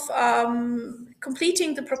of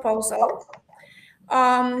completing the proposal,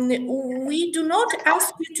 we do not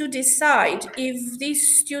ask you to decide if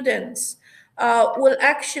these students will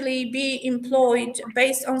actually be employed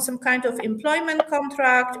based on some kind of employment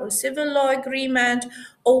contract or civil law agreement,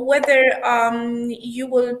 or whether you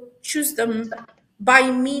will choose them by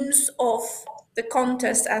means of the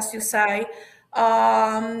contest, as you say,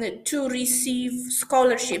 to receive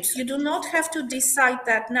scholarships. You do not have to decide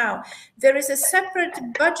that now. There is a separate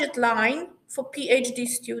budget line for PhD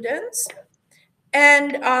students,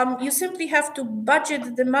 and you simply have to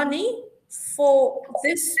budget the money for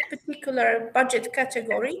this particular budget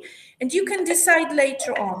category, and you can decide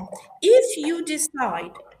later on. If you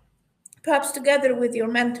decide, perhaps together with your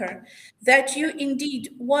mentor, that you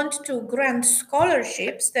indeed want to grant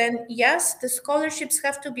scholarships, then yes, the scholarships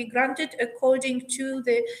have to be granted according to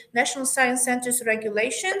the National Science Center's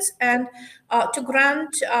regulations. And to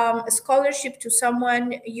grant a scholarship to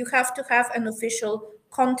someone, you have to have an official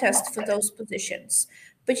contest for those positions.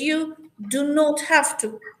 But you do not have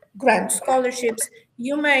to grant scholarships.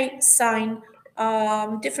 You may sign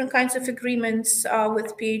different kinds of agreements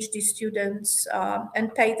with PhD students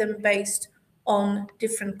and pay them based on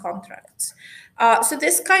different contracts. So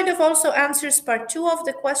this kind of also answers part 2 of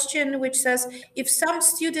the question, which says, if some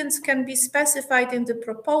students can be specified in the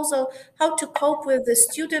proposal, how to cope with the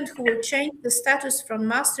student who will change the status from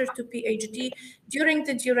master to PhD during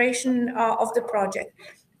the duration of the project.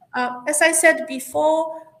 As I said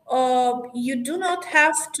before, you do not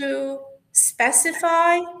have to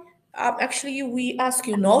specify. Actually, we ask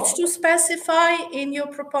you not to specify in your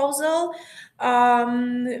proposal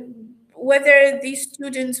whether these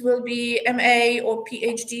students will be MA or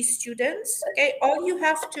PhD students. Okay, all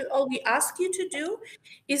we ask you to do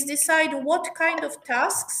is decide what kind of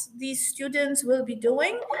tasks these students will be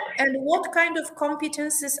doing and what kind of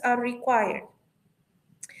competences are required.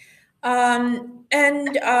 In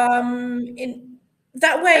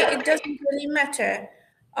that way, it doesn't really matter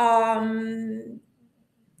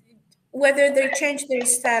whether they change their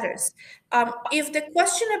status. If the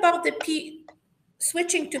question about the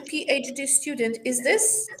switching to PhD student is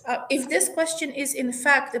this, if this question is in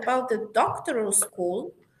fact about the doctoral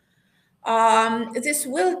school, this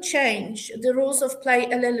will change the rules of play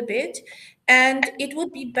a little bit, and it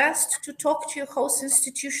would be best to talk to your host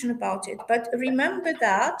institution about it. But remember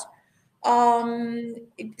that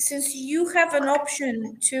since you have an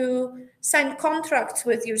option to sign contracts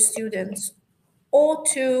with your students or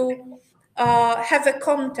to have a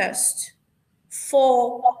contest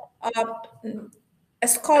for a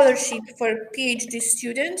scholarship for a PhD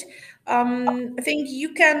student, I think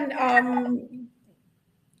you can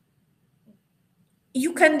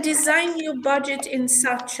design your budget in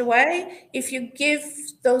such a way, if you give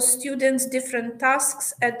those students different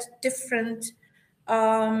tasks at different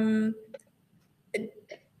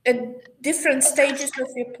stages of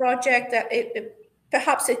your project, that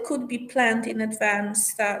perhaps it could be planned in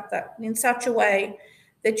advance, that in such a way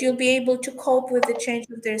that you'll be able to cope with the change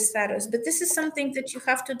of their status. But this is something that you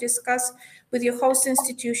have to discuss with your host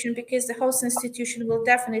institution, because the host institution will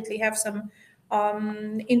definitely have some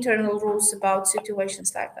internal rules about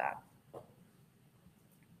situations like that.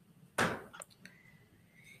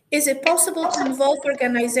 Is it possible to involve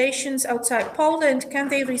organizations outside Poland? Can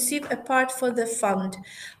they receive a part for the fund?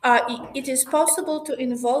 It is possible to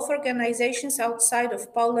involve organizations outside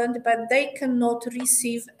of Poland, but they cannot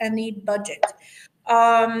receive any budget.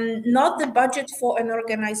 Not the budget for an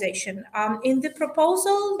organization. In the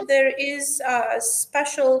proposal, there is a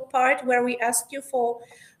special part where we ask you for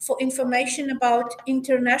information about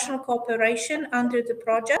international cooperation under the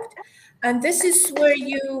project. And this is where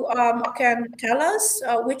you can tell us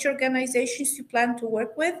which organizations you plan to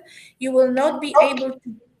work with. You will not be able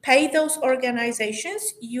to pay those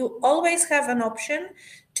organizations. You always have an option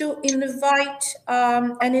to invite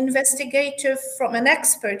an investigator an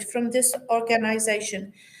expert from this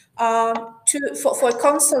organization for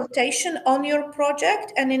consultation on your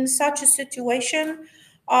project. And in such a situation,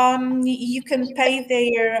 you can pay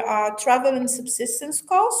their travel and subsistence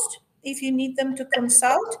cost if you need them to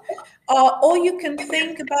consult, or you can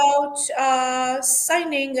think about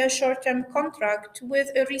signing a short-term contract with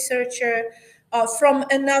a researcher from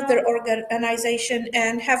another organization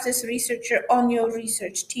and have this researcher on your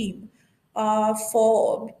research team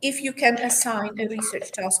if you can assign a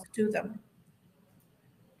research task to them.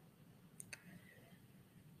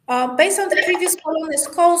 Based on the previous Polonez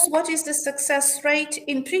calls, what is the success rate?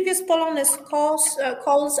 In previous Polonez calls,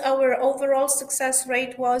 our overall success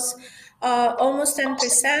rate was almost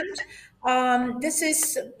 10%. This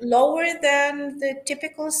is lower than the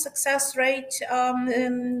typical success rate at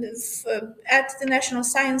the National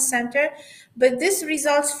Science Center, but this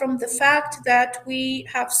results from the fact that we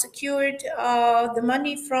have secured the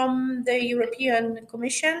money from the European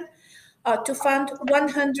Commission to fund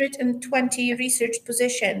 120 research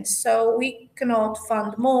positions. So we cannot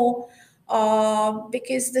fund more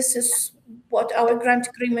because this is what our grant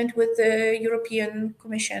agreement with the European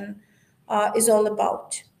Commission is all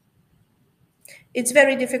about. It's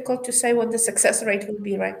very difficult to say what the success rate will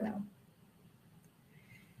be right now.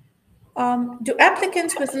 Do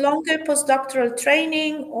applicants with longer postdoctoral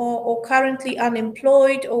training or currently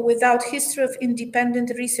unemployed or without history of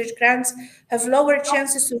independent research grants have lower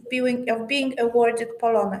chances of being awarded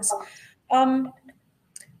Polonez?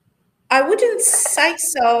 I wouldn't say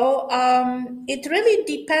so. It really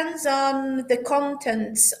depends on the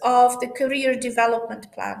contents of the career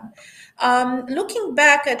development plan. Looking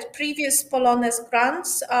back at previous Polonez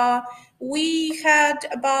grants, we had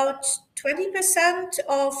about 20%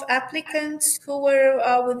 of applicants who were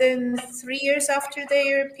within 3 years after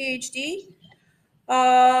their PhD,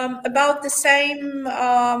 about the same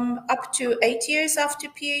up to 8 years after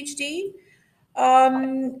PhD.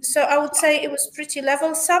 So I would say it was pretty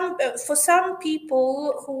level. For some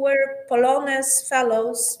people who were Polonez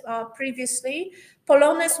fellows previously,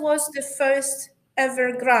 Polonez was the first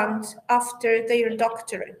ever grant after their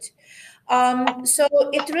doctorate. So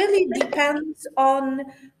it really depends on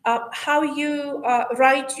how you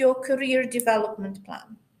write your career development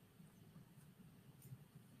plan.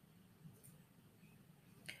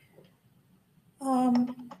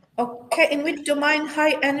 Okay, in which domain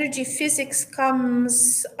high energy physics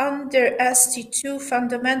comes under ST2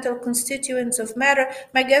 fundamental constituents of matter?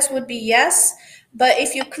 My guess would be yes, but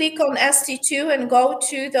if you click on ST2 and go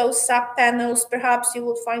to those sub panels, perhaps you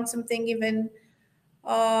will find something even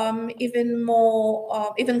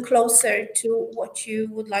even closer to what you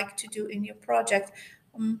would like to do in your project.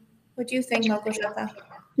 What do you think, Małgorzata?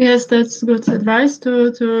 Yes, that's good advice to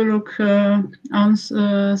look on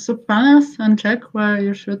subpanels and check where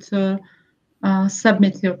you should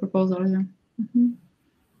submit your proposal. Yeah.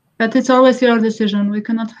 But it's always your decision. We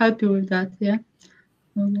cannot help you with that. Yeah.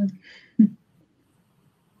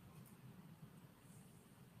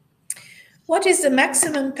 What is the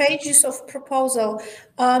maximum pages of proposal?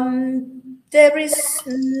 There is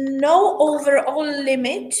no overall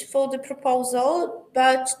limit for the proposal,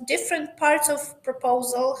 but different parts of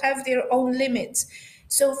proposal have their own limits.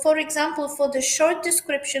 So for example, for the short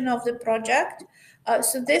description of the project,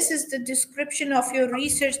 so this is the description of your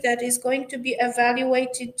research that is going to be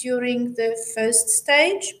evaluated during the first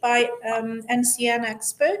stage by NCN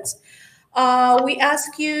experts. We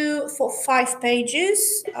ask you for 5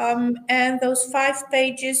 pages, and those 5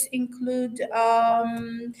 pages include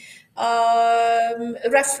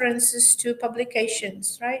references to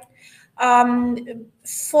publications, right?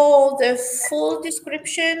 For the full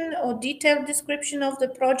description or detailed description of the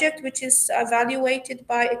project, which is evaluated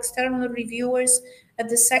by external reviewers at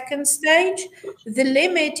the second stage, the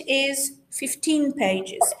limit is 15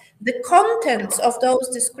 pages. The contents of those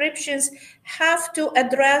descriptions have to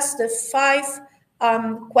address the 5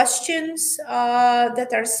 questions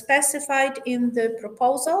that are specified in the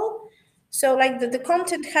proposal. So like the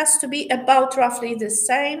content has to be about roughly the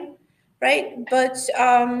same, right? But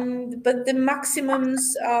the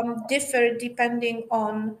maximums differ depending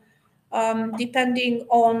on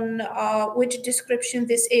which description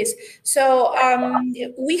this is. So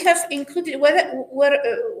we have included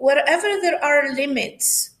wherever there are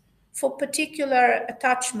limits for particular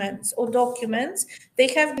attachments or documents, they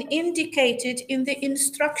have been indicated in the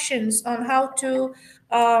instructions on how to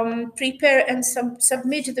prepare and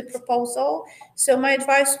submit the proposal. So my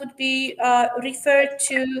advice would be refer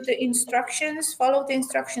to the instructions, follow the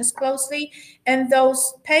instructions closely, and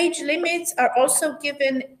those page limits are also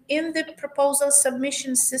given in the proposal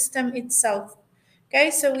submission system itself. Okay,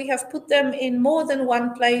 so we have put them in more than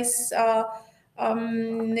one place, so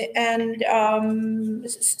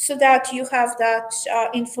that you have that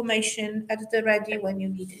information at the ready when you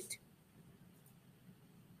need it.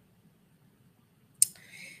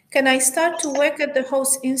 Can I start to work at the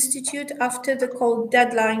host institute after the call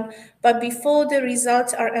deadline, but before the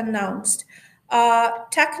results are announced?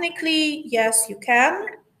 Technically, yes, you can.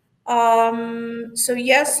 So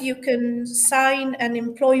yes, you can sign an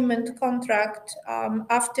employment contract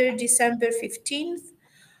after December 15th.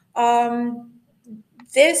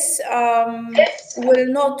 This will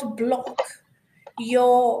not block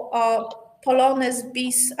your Polonez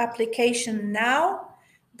BIS application now,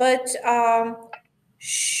 but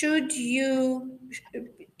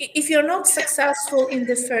if you're not successful in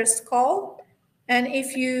the first call, and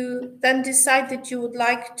if you then decide that you would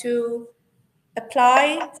like to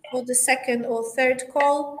apply for the second or third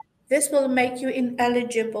call, this will make you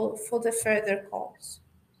ineligible for the further calls.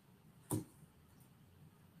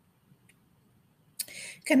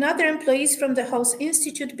 Can other employees from the host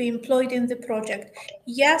institute be employed in the project?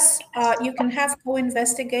 Yes, you can have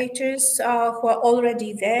co-investigators who are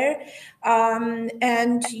already there,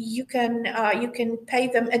 and you can pay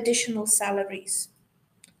them additional salaries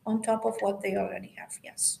on top of what they already have.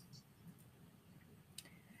 Yes.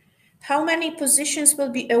 How many positions will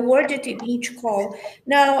be awarded in each call?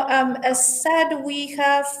 Now, as said, we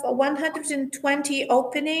have 120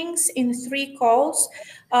 openings in 3 calls.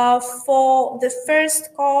 For the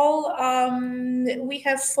first call, we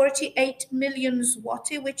have 48 million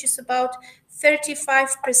zloty, which is about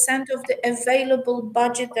 35% of the available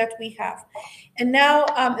budget that we have. And now,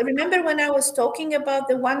 remember when I was talking about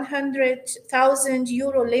the 100,000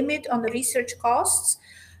 euro limit on the research costs?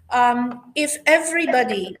 If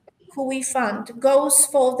everybody who we fund goes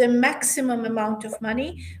for the maximum amount of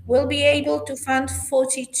money, we'll be able to fund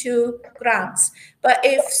 42 grants. But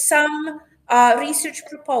if some research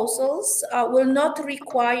proposals will not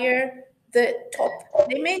require the top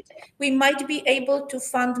limit, we might be able to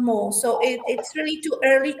fund more. So it's really too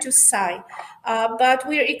early to say, but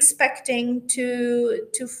we're expecting to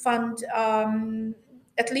fund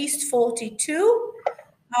at least 42.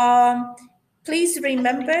 Please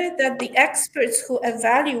remember that the experts who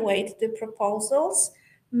evaluate the proposals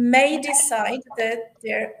may decide that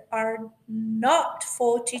there are not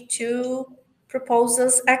 42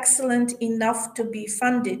 proposals excellent enough to be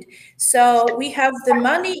funded. So we have the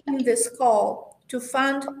money in this call to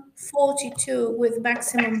fund 42 with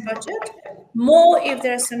maximum budget, more if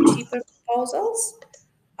there are some cheaper proposals,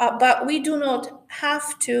 but we do not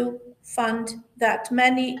have to fund that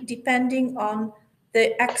many depending on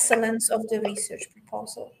the excellence of the research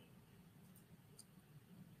proposal.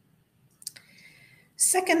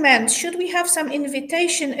 Secondment, should we have some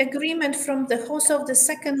invitation agreement from the host of the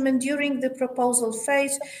secondment during the proposal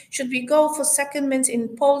phase? Should we go for secondments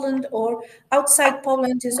in Poland or outside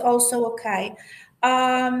Poland is also okay?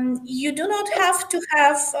 You do not have to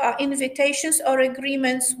have invitations or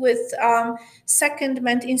agreements with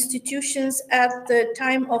secondment institutions at the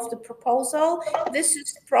time of the proposal. This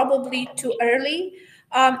is probably too early.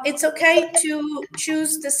 It's okay to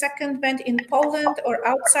choose the secondment in Poland or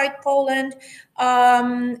outside Poland.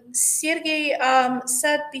 Sergey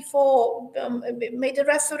said before, made a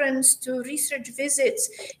reference to research visits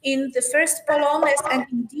in the first Polonez, and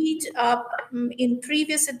indeed in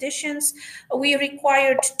previous editions, we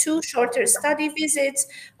required 2 shorter study visits.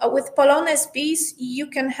 With Polonez BIS, you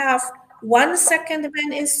can have 1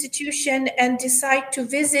 secondment institution and decide to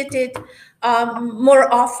visit it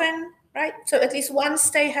more often, right? So at least 1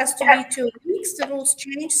 stay has to be 2 weeks. The rules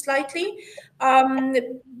changed slightly.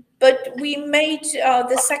 But we made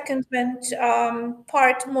the secondment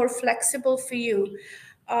part more flexible for you.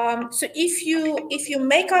 So if you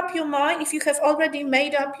make up your mind, if you have already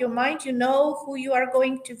made up your mind, you know who you are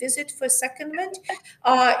going to visit for secondment,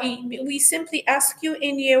 we simply ask you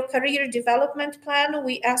in your career development plan,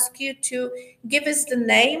 we ask you to give us the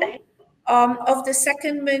name of the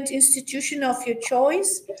secondment institution of your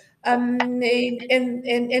choice, and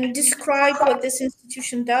describe what this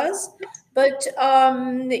institution does. But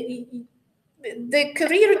the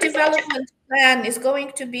career development plan is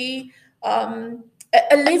going to be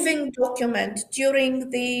a living document during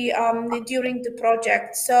the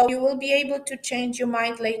project. So you will be able to change your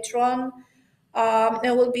mind later on.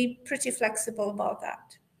 And we'll be pretty flexible about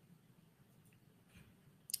that.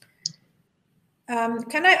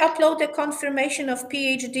 Can I upload a confirmation of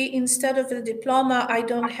PhD instead of the diploma? I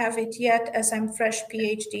don't have it yet as I'm fresh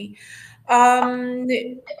PhD.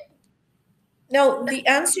 No, the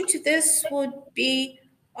answer to this would be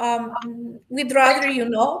we'd rather you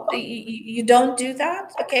don't do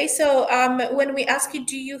that. Okay, so when we ask you,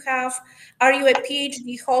 are you a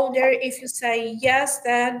PhD holder? If you say yes,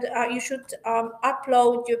 then you should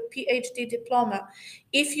upload your PhD diploma.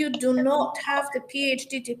 If you do not have the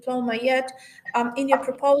PhD diploma yet, in your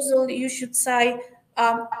proposal, you should say,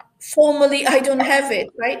 formally, I don't have it,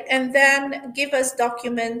 right? And then give us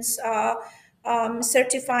documents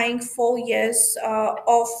certifying 4 years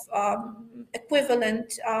of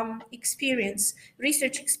equivalent experience,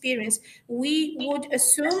 research experience. We would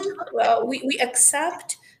assume, we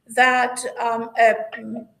accept that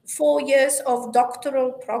 4 years of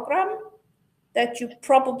doctoral program that you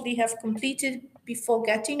probably have completed before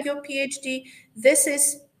getting your PhD, this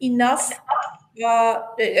is enough.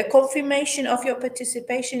 A confirmation of your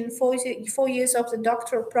participation in 4 years of the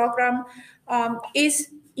doctoral program is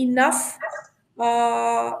enough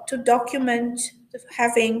to document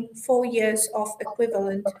having 4 years of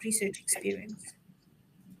equivalent research experience.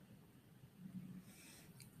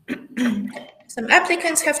 Some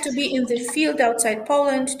applicants have to be in the field outside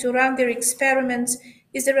Poland to run their experiments.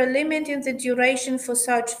 Is there a limit in the duration for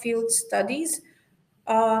such field studies?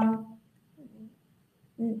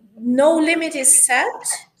 No limit is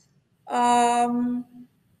set.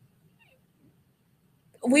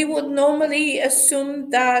 We would normally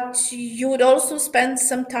assume that you would also spend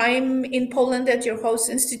some time in Poland at your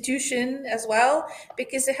host institution as well,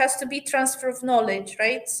 because it has to be transfer of knowledge,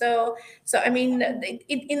 right? So I mean,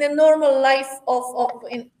 in a normal life of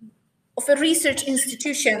a research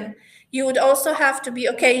institution, you would also have to be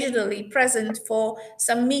occasionally present for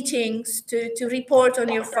some meetings to report on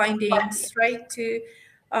your findings, right? To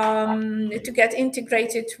get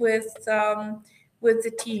integrated with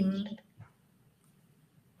the team.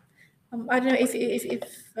 I don't know if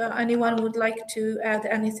anyone would like to add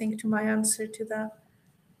anything to my answer to that.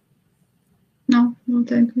 No,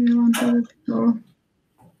 thank you.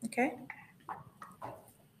 Okay.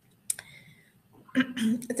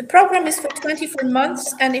 The program is for 24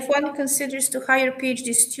 months, and if one considers to hire a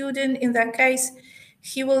PhD student, in that case,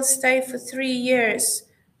 he will stay for 3 years.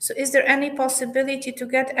 So is there any possibility to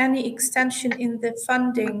get any extension in the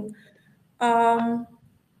funding? No,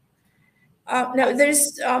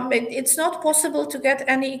 it's not possible to get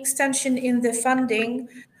any extension in the funding.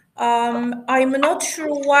 I'm not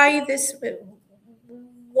sure why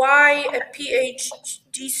a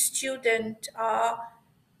PhD student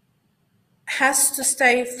has to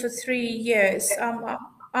stay for 3 years.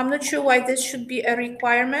 I'm not sure why this should be a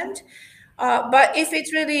requirement, but if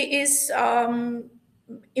it really is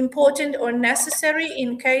important or necessary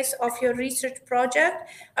in case of your research project,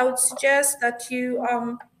 I would suggest that you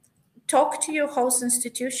talk to your host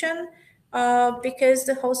institution, because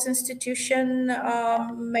the host institution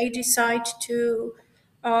may decide to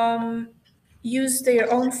use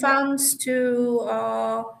their own funds to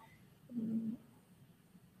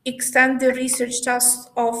extend the research task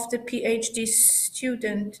of the PhD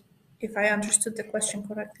student, if I understood the question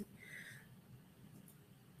correctly.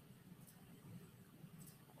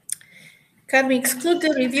 Can we exclude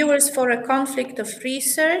the reviewers for a conflict of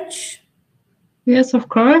research? Yes, of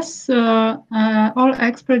course. All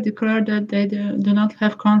experts declare that they do not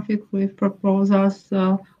have conflict with proposals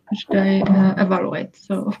which they evaluate.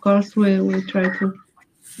 So, of course, we try to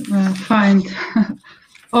find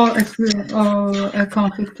or a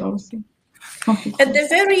conflict also. At the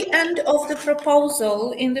very end of the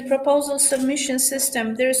proposal, in the proposal submission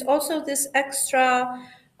system, there's also this extra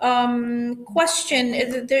question.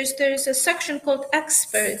 There's a section called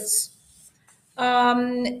experts.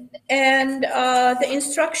 And the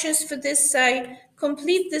instructions for this say,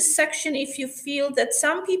 complete this section if you feel that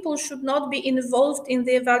some people should not be involved in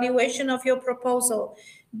the evaluation of your proposal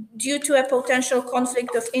due to a potential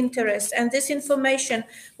conflict of interest. And this information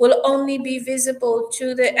will only be visible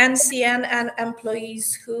to the NCN and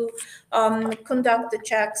employees who conduct the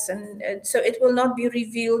checks. And so it will not be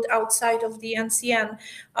revealed outside of the NCN.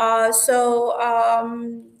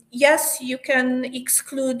 Yes, you can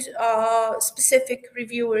exclude specific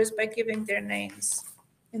reviewers by giving their names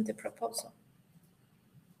in the proposal.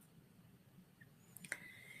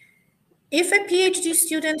 If a PhD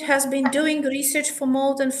student has been doing research for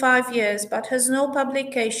more than 5 years but has no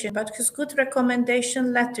publication but has good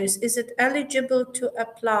recommendation letters, is it eligible to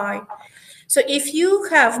apply? So if you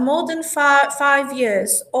have more than 5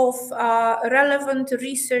 years of relevant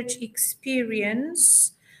research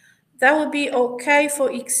experience, that would be okay for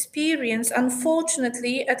experience.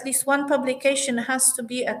 Unfortunately, at least one publication has to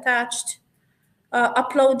be attached,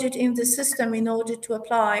 uploaded in the system in order to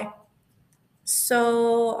apply.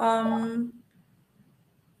 So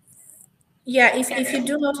yeah, if you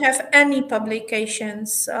do not have any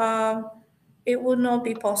publications, it would not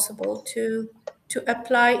be possible to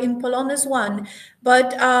apply in POLONEZ 1.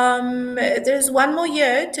 But there's 1 more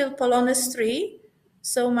year till POLONEZ 3.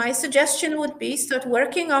 So my suggestion would be start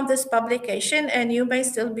working on this publication and you may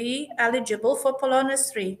still be eligible for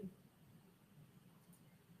POLONEZ 3.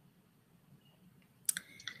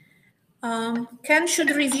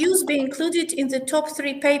 Should reviews be included in the top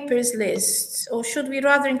 3 papers list, or should we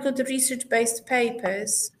rather include the research-based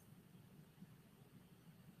papers?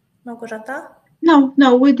 Małgorzata?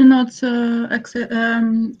 No, we do not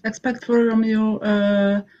expect from you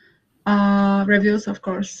reviews, of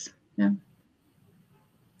course. Yeah.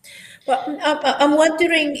 Well, I'm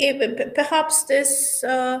wondering if perhaps this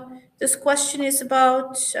question is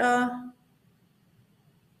about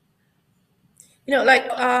like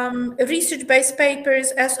research-based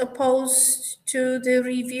papers as opposed to the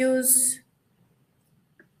reviews.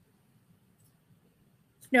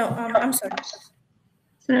 No, I'm sorry.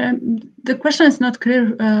 The question is not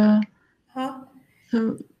clear.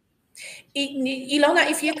 So, Ilona,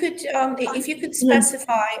 if you could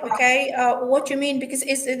specify, okay, what you mean, because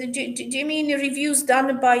do you mean reviews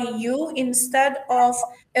done by you instead of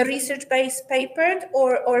a research-based paper,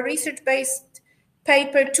 or a research-based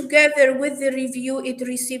paper together with the review it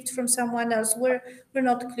received from someone else? We're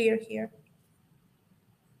not clear here.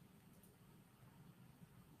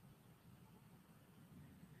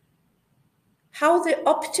 How the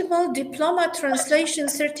optimal diploma translation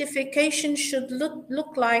certification should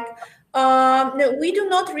look like? No, we do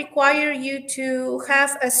not require you to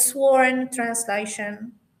have a sworn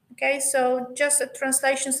translation. Okay, so just a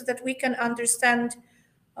translation so that we can understand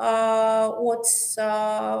what's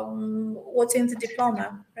in the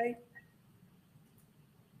diploma, right?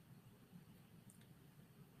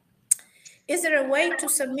 Is there a way to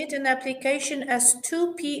submit an application as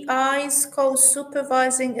 2 PIs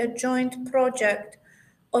co-supervising a joint project,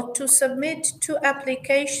 or to submit 2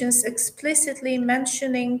 applications explicitly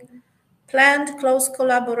mentioning planned close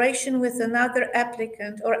collaboration with another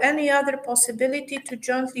applicant, or any other possibility to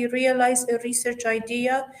jointly realize a research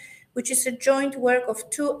idea, which is a joint work of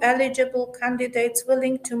two eligible candidates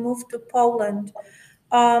willing to move to Poland.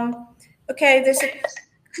 Okay, there's a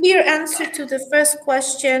clear answer to the first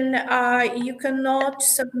question. You cannot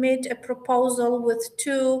submit a proposal with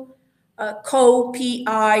two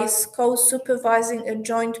co-PIs, co-supervising a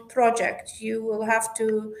joint project. You will have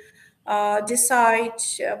to decide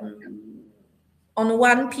on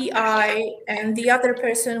one PI, and the other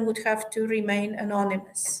person would have to remain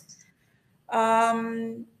anonymous.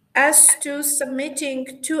 As to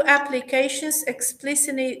submitting two applications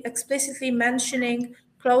explicitly mentioning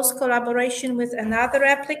close collaboration with another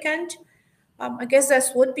applicant, I guess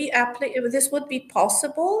this would be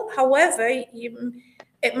possible. However,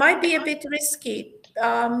 it might be a bit risky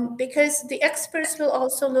because the experts will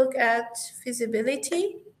also look at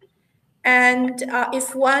feasibility. And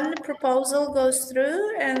if one proposal goes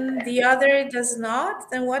through and the other does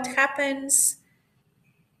not, then what happens?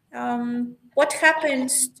 What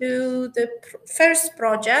happens to the first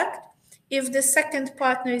project if the second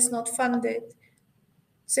partner is not funded?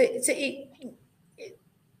 So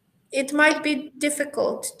it might be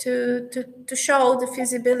difficult to show the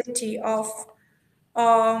feasibility of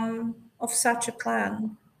such a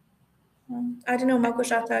plan. I don't know,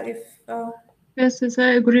 Małgorzata, if... Yes,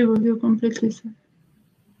 I agree with you completely, sir.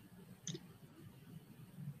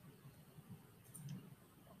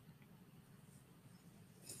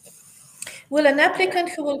 Will an applicant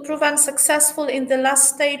who will prove unsuccessful in the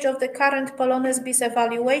last stage of the current POLONEZ BIS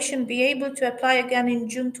evaluation be able to apply again in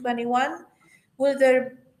June 21? Will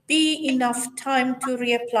there be enough time to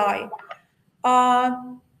reapply?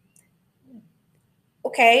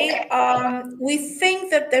 Okay, we think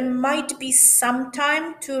that there might be some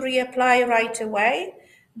time to reapply right away,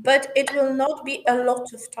 but it will not be a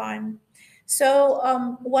lot of time. So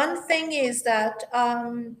one thing is that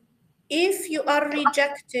if you are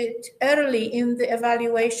rejected early in the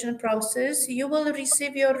evaluation process, you will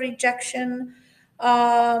receive your rejection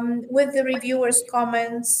with the reviewer's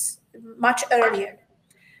comments much earlier.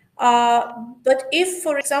 But if,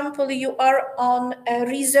 for example, you are on a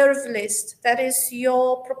reserve list, that is,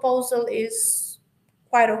 your proposal is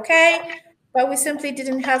quite okay, but we simply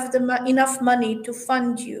didn't have enough money to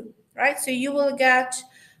fund you, right? So you will get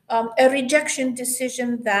a rejection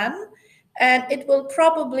decision then, and it will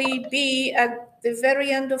probably be at the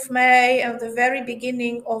very end of May and the very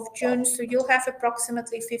beginning of June. So you'll have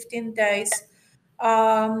approximately 15 days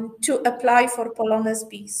to apply for POLONEZ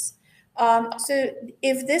BIS. So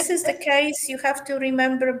if this is the case, you have to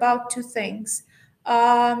remember about two things.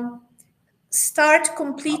 Start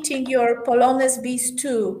completing your POLONEZ BIS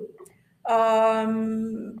 2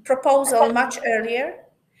 proposal much earlier.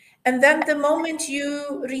 And then the moment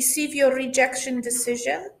you receive your rejection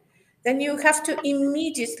decision, then you have to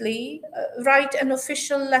immediately write an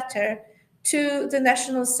official letter to the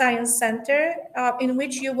National Science Center in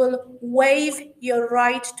which you will waive your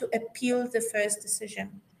right to appeal the first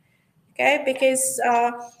decision. Okay, because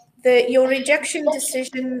your rejection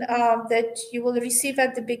decision that you will receive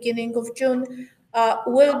at the beginning of June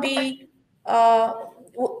will be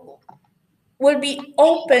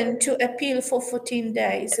open to appeal for 14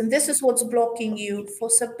 days. And this is what's blocking you for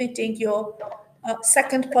submitting your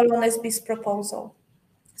second POLONEZ BIS proposal.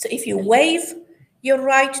 So if you waive your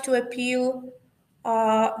right to appeal,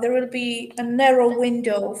 there will be a narrow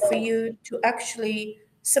window for you to actually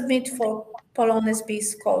submit for POLONEZ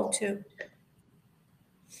BIS Call 2.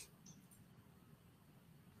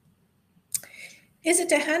 Is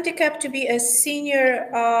it a handicap to be a senior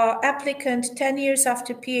applicant 10 years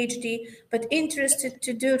after PhD, but interested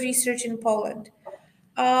to do research in Poland?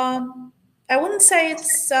 I wouldn't say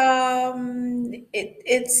it's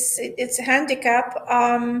a handicap.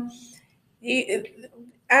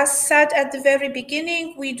 As said at the very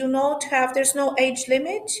beginning, we do not have, there's no age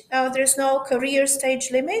limit, there's no career stage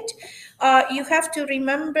limit. You have to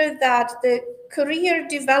remember that the career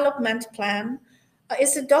development plan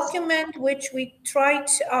is a document which we tried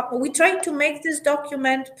to make this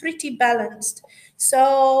document pretty balanced.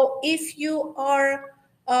 So if you are,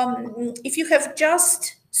 if you have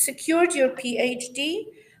just secured your PhD,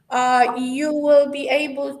 you will be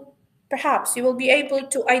able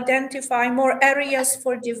to identify more areas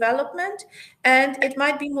for development, and it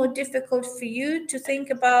might be more difficult for you to think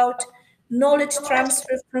about knowledge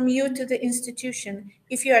transfer from you to the institution.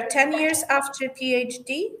 If you are 10 years after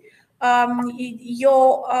PhD,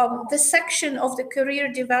 the section of the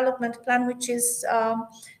career development plan which is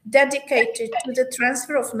dedicated to the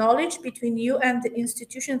transfer of knowledge between you and the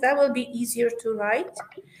institution, that will be easier to write.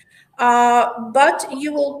 But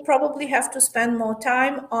you will probably have to spend more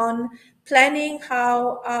time on planning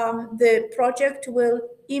how the project will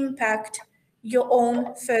impact your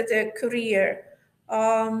own further career.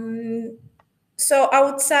 So I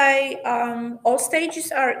would say all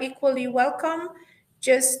stages are equally welcome.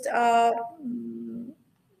 Just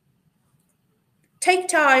take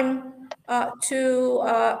time to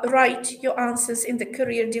write your answers in the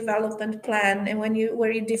career development plan and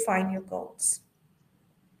where you define your goals.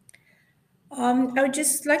 I would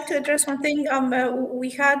just like to address one thing. We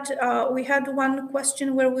had one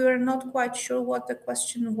question where we were not quite sure what the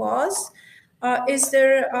question was. Is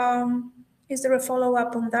there a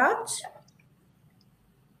follow-up on that?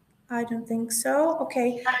 I don't think so.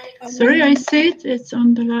 Okay. Sorry, I see it. It's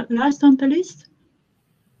on the last on the list.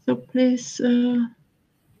 So please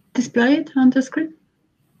display it on the screen.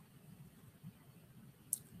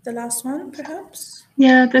 The last one, perhaps?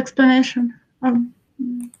 Yeah, the explanation.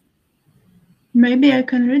 Maybe I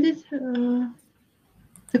can read it.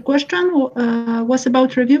 The question was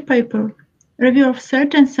about review paper, review of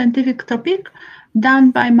certain scientific topic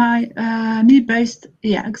done by my me-based,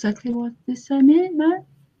 yeah, exactly what this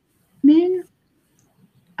mean.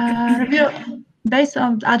 Review based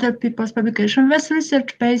on other people's publication was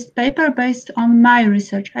research-based paper based on my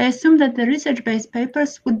research. I assume that the research-based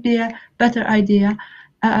papers would be a better idea.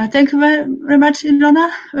 Thank you very much, Ilona,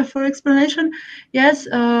 for explanation. Yes,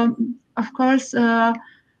 of course,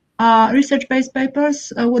 research-based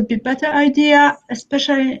papers would be better idea,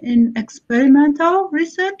 especially in experimental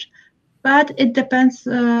research. But it depends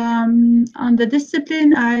on the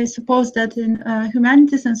discipline. I suppose that in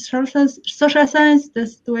humanities and social science, the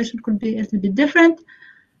situation could be a little bit different.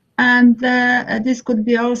 And this could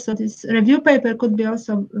be also, this review paper could be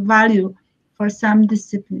also value for some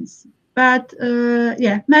disciplines. But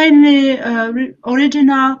yeah, mainly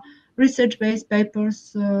original research-based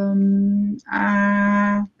papers,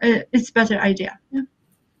 it's better idea. Yeah.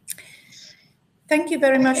 Thank you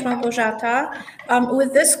very much, Małgorzata.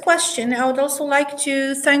 With this question, I would also like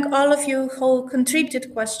to thank all of you who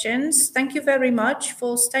contributed questions. Thank you very much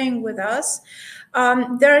for staying with us.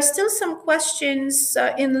 There are still some questions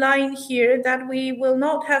in line here that we will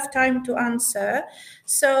not have time to answer.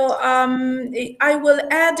 So I will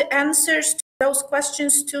add answers to those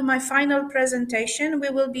questions to my final presentation. We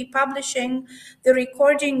will be publishing the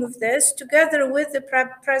recording of this together with the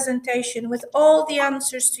presentation with all the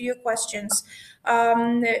answers to your questions.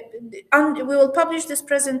 We will publish this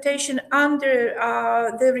presentation under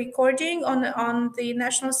the recording on the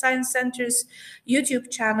National Science Center's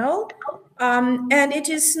YouTube channel. And it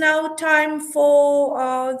is now time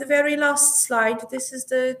for the very last slide. This is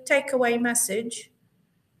the takeaway message.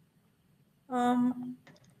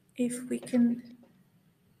 If we can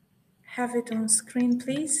have it on screen,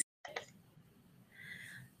 please.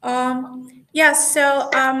 Yes, so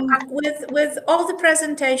with all the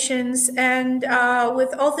presentations and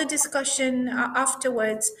with all the discussion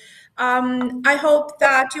afterwards, I hope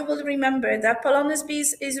that you will remember that POLONEZ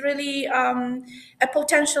BIS is really a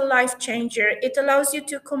potential life changer. It allows you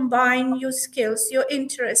to combine your skills, your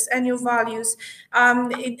interests, and your values.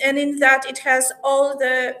 And in that, it has all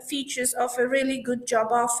the features of a really good job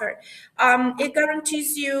offer. It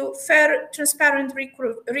guarantees you fair, transparent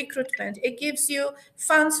recruitment. It gives you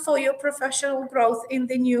funds for your professional growth in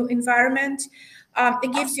the new environment.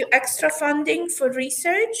 It gives you extra funding for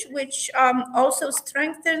research, which also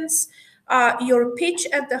strengthens your pitch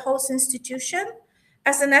at the host institution.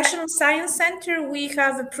 As a National Science Center, we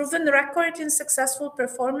have a proven record in successful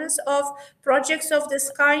performance of projects of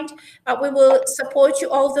this kind. We will support you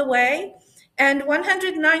all the way. And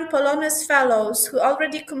 109 POLONEZ fellows who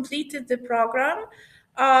already completed the program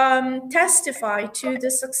testify to the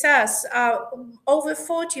success. Over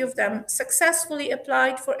 40 of them successfully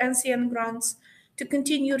applied for NCN grants to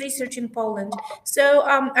continue research in Poland. So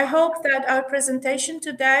I hope that our presentation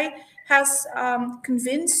today has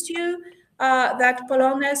convinced you that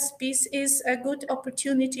POLONEZ BIS is a good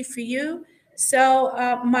opportunity for you. So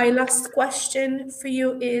my last question for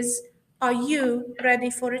you is, are you ready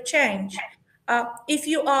for a change? If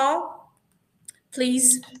you are,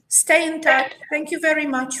 please stay in touch. Thank you very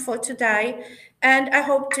much for today. And I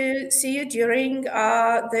hope to see you during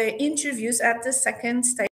the interviews at the second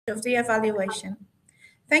stage of the evaluation.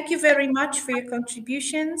 Thank you very much for your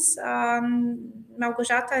contributions,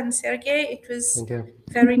 Małgorzata and Sergey. It was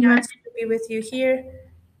very nice to be with you here.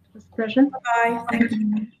 It was a pleasure. Bye. Thank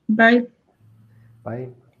you. Bye. Bye.